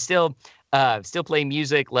mean, I still play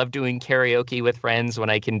music. Love doing karaoke with friends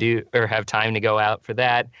when I can do or have time to go out for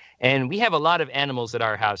that. And we have a lot of animals at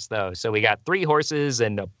our house, though. So we got 3 horses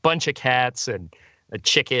and a bunch of cats and a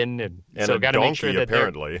chicken, and so a got to donkey, make sure that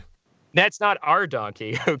apparently. That's not our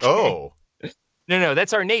donkey. Okay. Oh. No,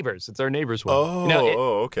 that's our neighbor's. It's our neighbor's one.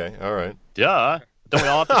 Oh, okay. All right. Duh. Don't we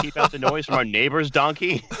all have to keep out the noise from our neighbor's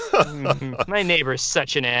donkey? My neighbor's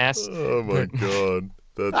such an ass. Oh, my God.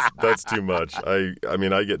 That's too much. I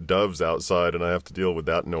mean, I get doves outside, and I have to deal with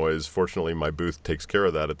that noise. Fortunately, my booth takes care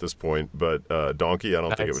of that at this point. But donkey, I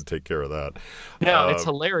don't think it would take care of that. No, it's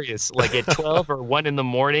hilarious. Like at 12 or 1 in the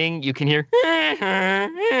morning, you can hear,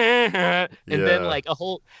 and then like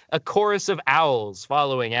a chorus of owls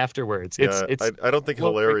following afterwards. It's I don't think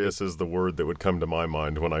hilarious is the word that would come to my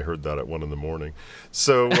mind when I heard that at 1 in the morning.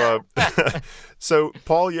 So, so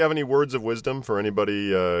Paul, you have any words of wisdom for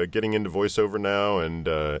anybody getting into voiceover now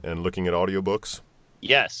and looking at audiobooks?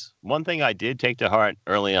 Yes. One thing I did take to heart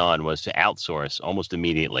early on was to outsource almost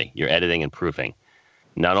immediately your editing and proofing.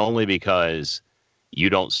 Not only because you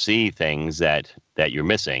don't see things that you're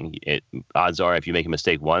missing. Odds are if you make a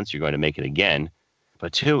mistake once, you're going to make it again.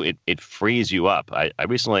 But 2, it frees you up. I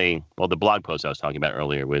recently, the blog post I was talking about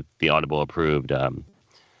earlier with the Audible approved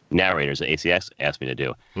narrators that ACS asked me to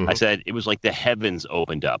do. Mm-hmm. I said it was like the heavens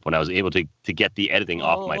opened up when I was able to get the editing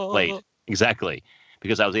off my plate. Exactly.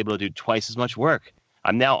 Because I was able to do twice as much work.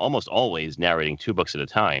 I'm now almost always narrating 2 books at a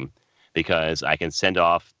time because I can send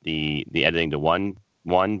off the editing to one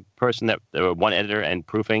person, one editor, and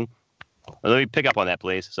proofing. Let me pick up on that,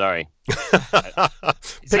 please. Sorry.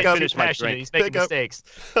 He's making mistakes.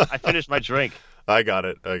 I finished my drink. I got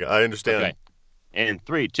it. I understand. Okay. And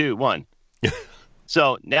 3, 2, 1.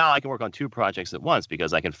 So now I can work on 2 projects at once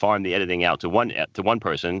because I can farm the editing out to one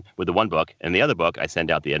person with the one book, and the other book I send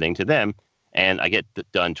out the editing to them, and I get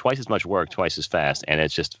done twice as much work, twice as fast, and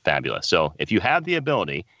it's just fabulous. So if you have the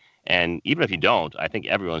ability, and even if you don't, I think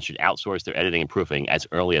everyone should outsource their editing and proofing as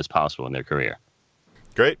early as possible in their career.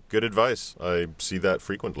 Great. Good advice. I see that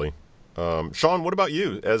frequently. Sean, what about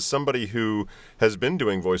you? As somebody who has been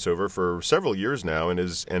doing voiceover for several years now and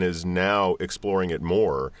is now exploring it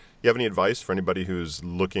more, you have any advice for anybody who's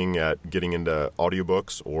looking at getting into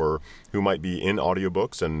audiobooks or who might be in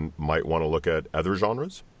audiobooks and might want to look at other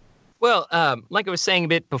genres? Well, like I was saying a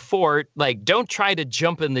bit before, like don't try to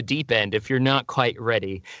jump in the deep end if you're not quite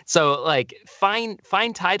ready. So like find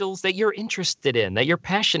titles that you're interested in, that you're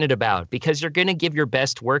passionate about, because you're going to give your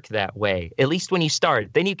best work that way, at least when you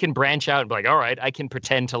start. Then you can branch out and be like, all right, I can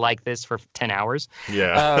pretend to like this for 10 hours.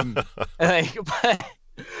 Yeah.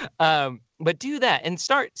 But do that and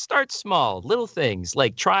start small, little things.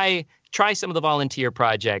 Like try some of the volunteer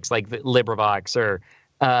projects like the LibriVox or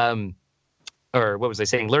or what was I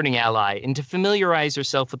saying, learning ally, and to familiarize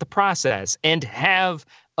yourself with the process and have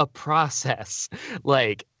a process.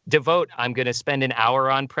 Like, I'm going to spend an hour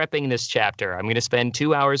on prepping this chapter. I'm going to spend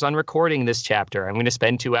 2 hours on recording this chapter. I'm going to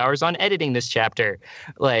spend 2 hours on editing this chapter.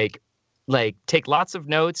 Like take lots of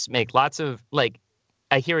notes, make lots of, I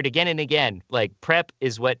hear it again and again. Like, prep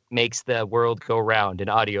is what makes the world go round in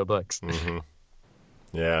audiobooks. Mm-hmm.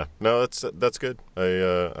 Yeah, no, that's good.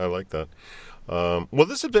 I like that. Well,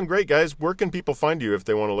 this has been great, guys. Where can people find you if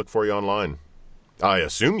they want to look for you online? I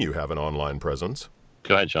assume you have an online presence.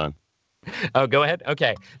 Go ahead, Sean. Oh, go ahead.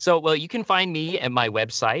 Okay. So, well, you can find me at my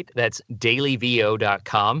website. That's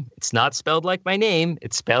dailyvo.com. It's not spelled like my name.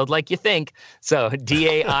 It's spelled like you think. So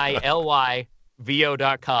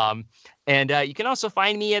DAILYVO.com. And you can also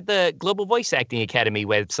find me at the Global Voice Acting Academy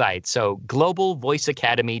website. So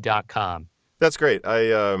globalvoiceacademy.com. That's great.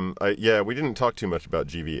 Yeah, we didn't talk too much about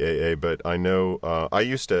GVAA, but I know I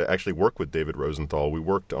used to actually work with David Rosenthal. We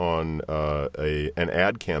worked on an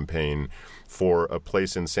ad campaign for a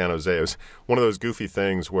place in San Jose. It was one of those goofy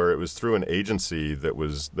things where it was through an agency that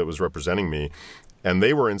was representing me, and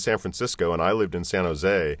they were in San Francisco, and I lived in San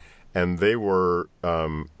Jose, and they were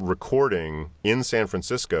recording in San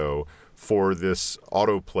Francisco for this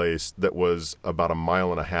auto place that was about 1.5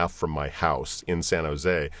 miles from my house in San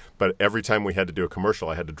Jose. But every time we had to do a commercial,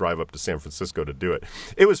 I had to drive up to San Francisco to do it.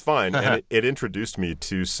 It was fun, and it introduced me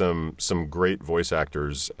to some great voice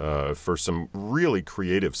actors for some really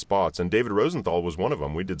creative spots. And David Rosenthal was one of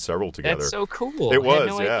them. We did several together. That's so cool. It was, I had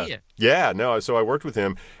no idea. Yeah, no, so I worked with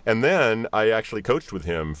him. And then I actually coached with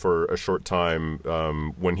him for a short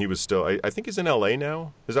time when he was still, I think he's in L.A.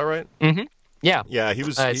 now. Is that right? Mm-hmm. Yeah. Yeah, he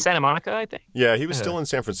was Santa Monica, I think. Yeah, he was still in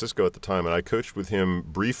San Francisco at the time, and I coached with him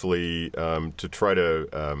briefly to try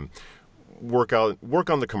to work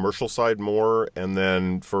on the commercial side more. And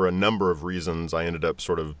then for a number of reasons, I ended up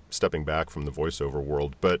sort of stepping back from the voiceover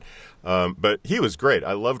world. But he was great.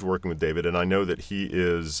 I loved working with David, and I know that he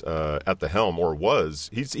is at the helm, or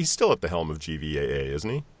was. He's still at the helm of GVAA,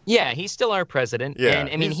 isn't he? Yeah, he's still our president. Yeah, and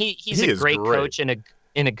I mean he's a great coach and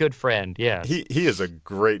a good friend, yeah. He is a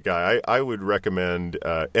great guy. I would recommend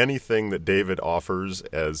anything that David offers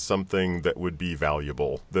as something that would be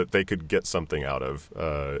valuable, that they could get something out of.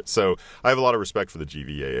 So I have a lot of respect for the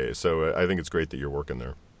GVAA, so I think it's great that you're working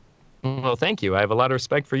there. Well, thank you. I have a lot of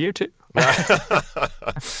respect for you, too.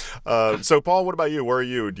 So, Paul, what about you? Where are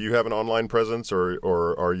you? Do you have an online presence,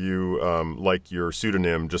 or are you, like your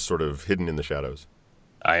pseudonym, just sort of hidden in the shadows?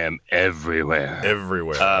 I am everywhere.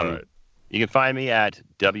 Everywhere, all right. You can find me at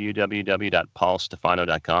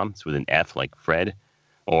www.paulstefano.com. It's with an F like Fred,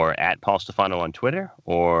 or at Paul Stefano on Twitter,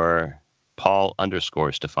 or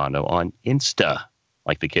Paul_Stefano on Insta,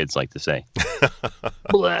 like the kids like to say.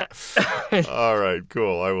 All right,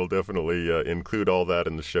 cool. I will definitely include all that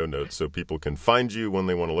in the show notes so people can find you when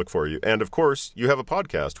they want to look for you. And of course, you have a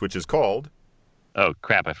podcast, which is called... Oh,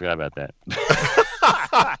 crap. I forgot about that.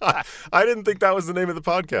 I didn't think that was the name of the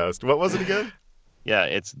podcast. What was it again? Yeah,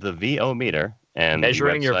 it's the VO meter. And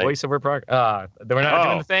measuring your voiceover progress. We're not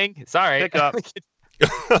doing the thing? Sorry. Pick up.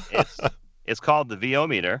 It's called the VO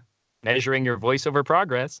meter. Measuring your voiceover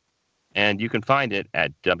progress. And you can find it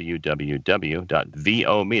at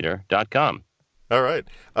www.vometer.com. All right.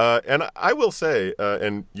 And I will say,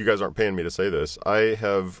 and you guys aren't paying me to say this, I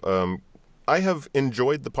have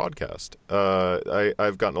enjoyed the podcast.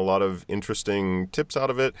 I've gotten a lot of interesting tips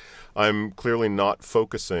out of it. I'm clearly not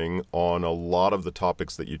focusing on a lot of the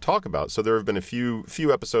topics that you talk about. So there have been a few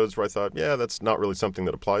episodes where I thought, yeah, that's not really something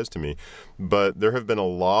that applies to me. But there have been a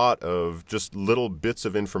lot of just little bits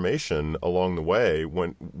of information along the way,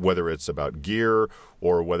 whether it's about gear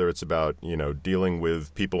or whether it's about, dealing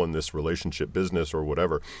with people in this relationship business or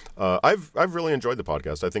whatever. I've really enjoyed the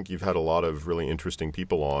podcast. I think you've had a lot of really interesting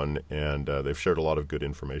people on, and they've shared a lot of good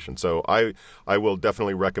information. So I will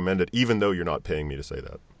definitely recommend it, even though you're not paying me to say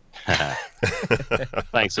that.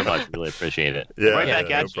 Thanks so much. Really appreciate it. Yeah, right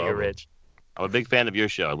back at no you, Rich. I'm a big fan of your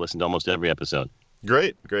show. I listen to almost every episode.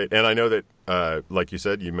 Great. And I know that, like you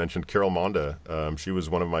said, you mentioned Carol Monda. She was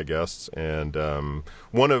one of my guests, and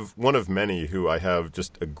one of many who I have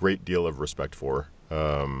just a great deal of respect for.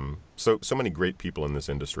 So many great people in this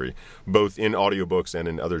industry, both in audiobooks and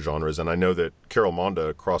in other genres. And I know that Carol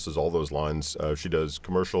Monda crosses all those lines. She does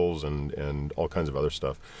commercials and all kinds of other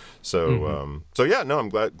stuff. So, I'm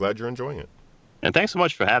glad you're enjoying it. And thanks so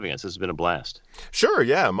much for having us. This has been a blast. Sure.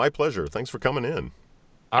 Yeah, my pleasure. Thanks for coming in.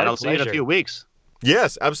 And I'll see you in a few weeks.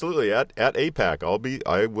 Yes, absolutely. At APAC,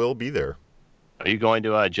 I will be there. Are you going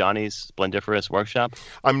to Johnny's Splendiferous workshop?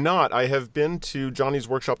 I'm not. I have been to Johnny's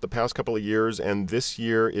workshop the past couple of years, and this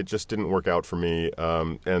year it just didn't work out for me.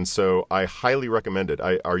 And so I highly recommend it.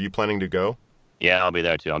 Are you planning to go? Yeah, I'll be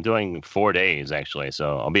there too. I'm doing 4 days actually,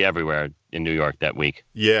 so I'll be everywhere in New York that week.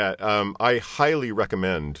 Yeah, I highly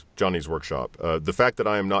recommend Johnny's workshop. The fact that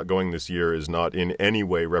I am not going this year is not in any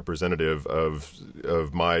way representative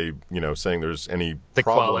of my, saying there's any the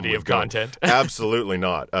problem quality with of going. content. Absolutely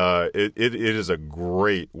not. It is a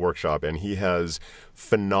great workshop, and he has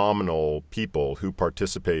phenomenal people who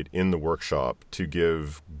participate in the workshop to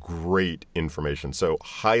give great information. So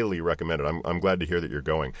highly recommend it. I'm glad to hear that you're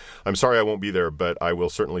going. I'm sorry I won't be there, but I will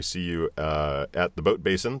certainly see you at the Boat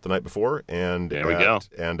Basin the night before and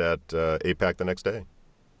at APAC the next day.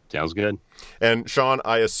 Sounds good. And Sean,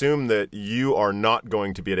 I assume that you are not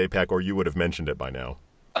going to be at APAC, or you would have mentioned it by now.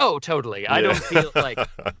 Oh, totally. I don't feel like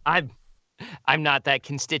I'm not that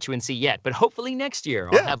constituency yet, but hopefully next year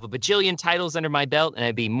I'll have a bajillion titles under my belt and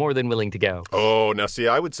I'd be more than willing to go. Oh, now see,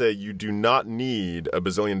 I would say you do not need a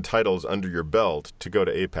bazillion titles under your belt to go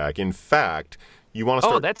to APAC. In fact, you want to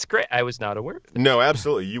start... Oh, that's great. I was not aware of that. No,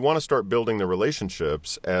 absolutely. You want to start building the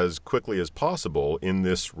relationships as quickly as possible in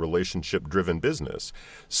this relationship-driven business.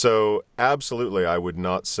 So absolutely, I would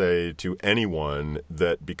not say to anyone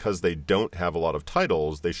that because they don't have a lot of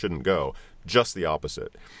titles, they shouldn't go. Just the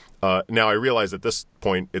opposite. Now I realize at this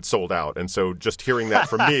point it's sold out, and so just hearing that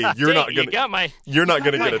from me, you're not going to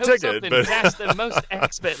get a ticket. But that's the most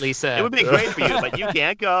expertly said. It would be great for you, but you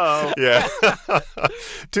can't go. Yeah,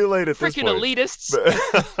 too late at this point. Freaking elitists.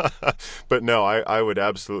 But no, I would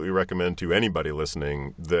absolutely recommend to anybody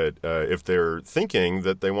listening that if they're thinking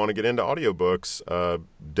that they want to get into audiobooks,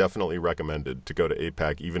 definitely recommended to go to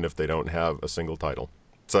APAC, even if they don't have a single title.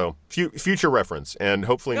 So future reference, and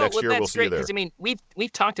hopefully next year we'll see you there. Because I mean, we've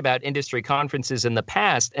talked about industry conferences in the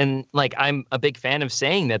past, and like I'm a big fan of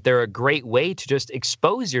saying that they're a great way to just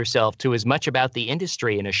expose yourself to as much about the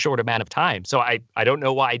industry in a short amount of time. So I don't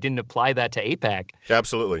know why I didn't apply that to APAC.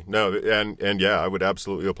 Absolutely, no, and yeah, I would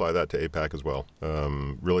absolutely apply that to APAC as well.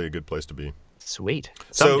 Really a good place to be. Sweet.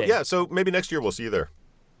 Someday. So maybe next year we'll see you there.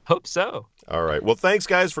 Hope so. All right. Well, thanks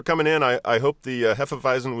guys for coming in. I hope the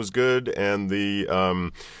Hefeweizen was good, and the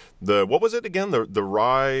what was it again? The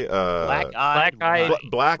rye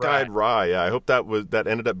black-eyed rye. Yeah, I hope that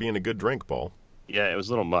ended up being a good drink, Paul. Yeah, it was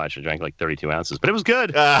a little much. I drank like 32 ounces, but it was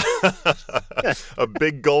good. A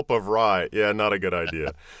big gulp of rye. Yeah, not a good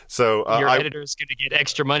idea. So your editor's going to get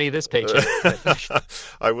extra money this paycheck.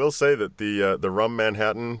 I will say that the rum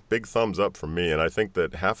Manhattan, big thumbs up from me, and I think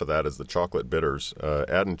that half of that is the chocolate bitters.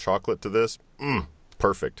 Adding chocolate to this,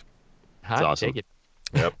 perfect. That's awesome. Take it.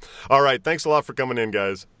 Yep. All right. Thanks a lot for coming in,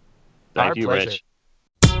 guys. Thank you, pleasure. Rich.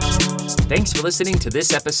 Thanks for listening to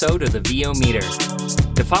this episode of the VO Meter.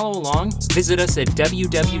 To follow along, visit us at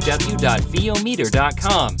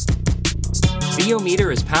www.vometer.com. VO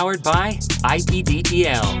Meter is powered by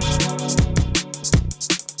IPDTL.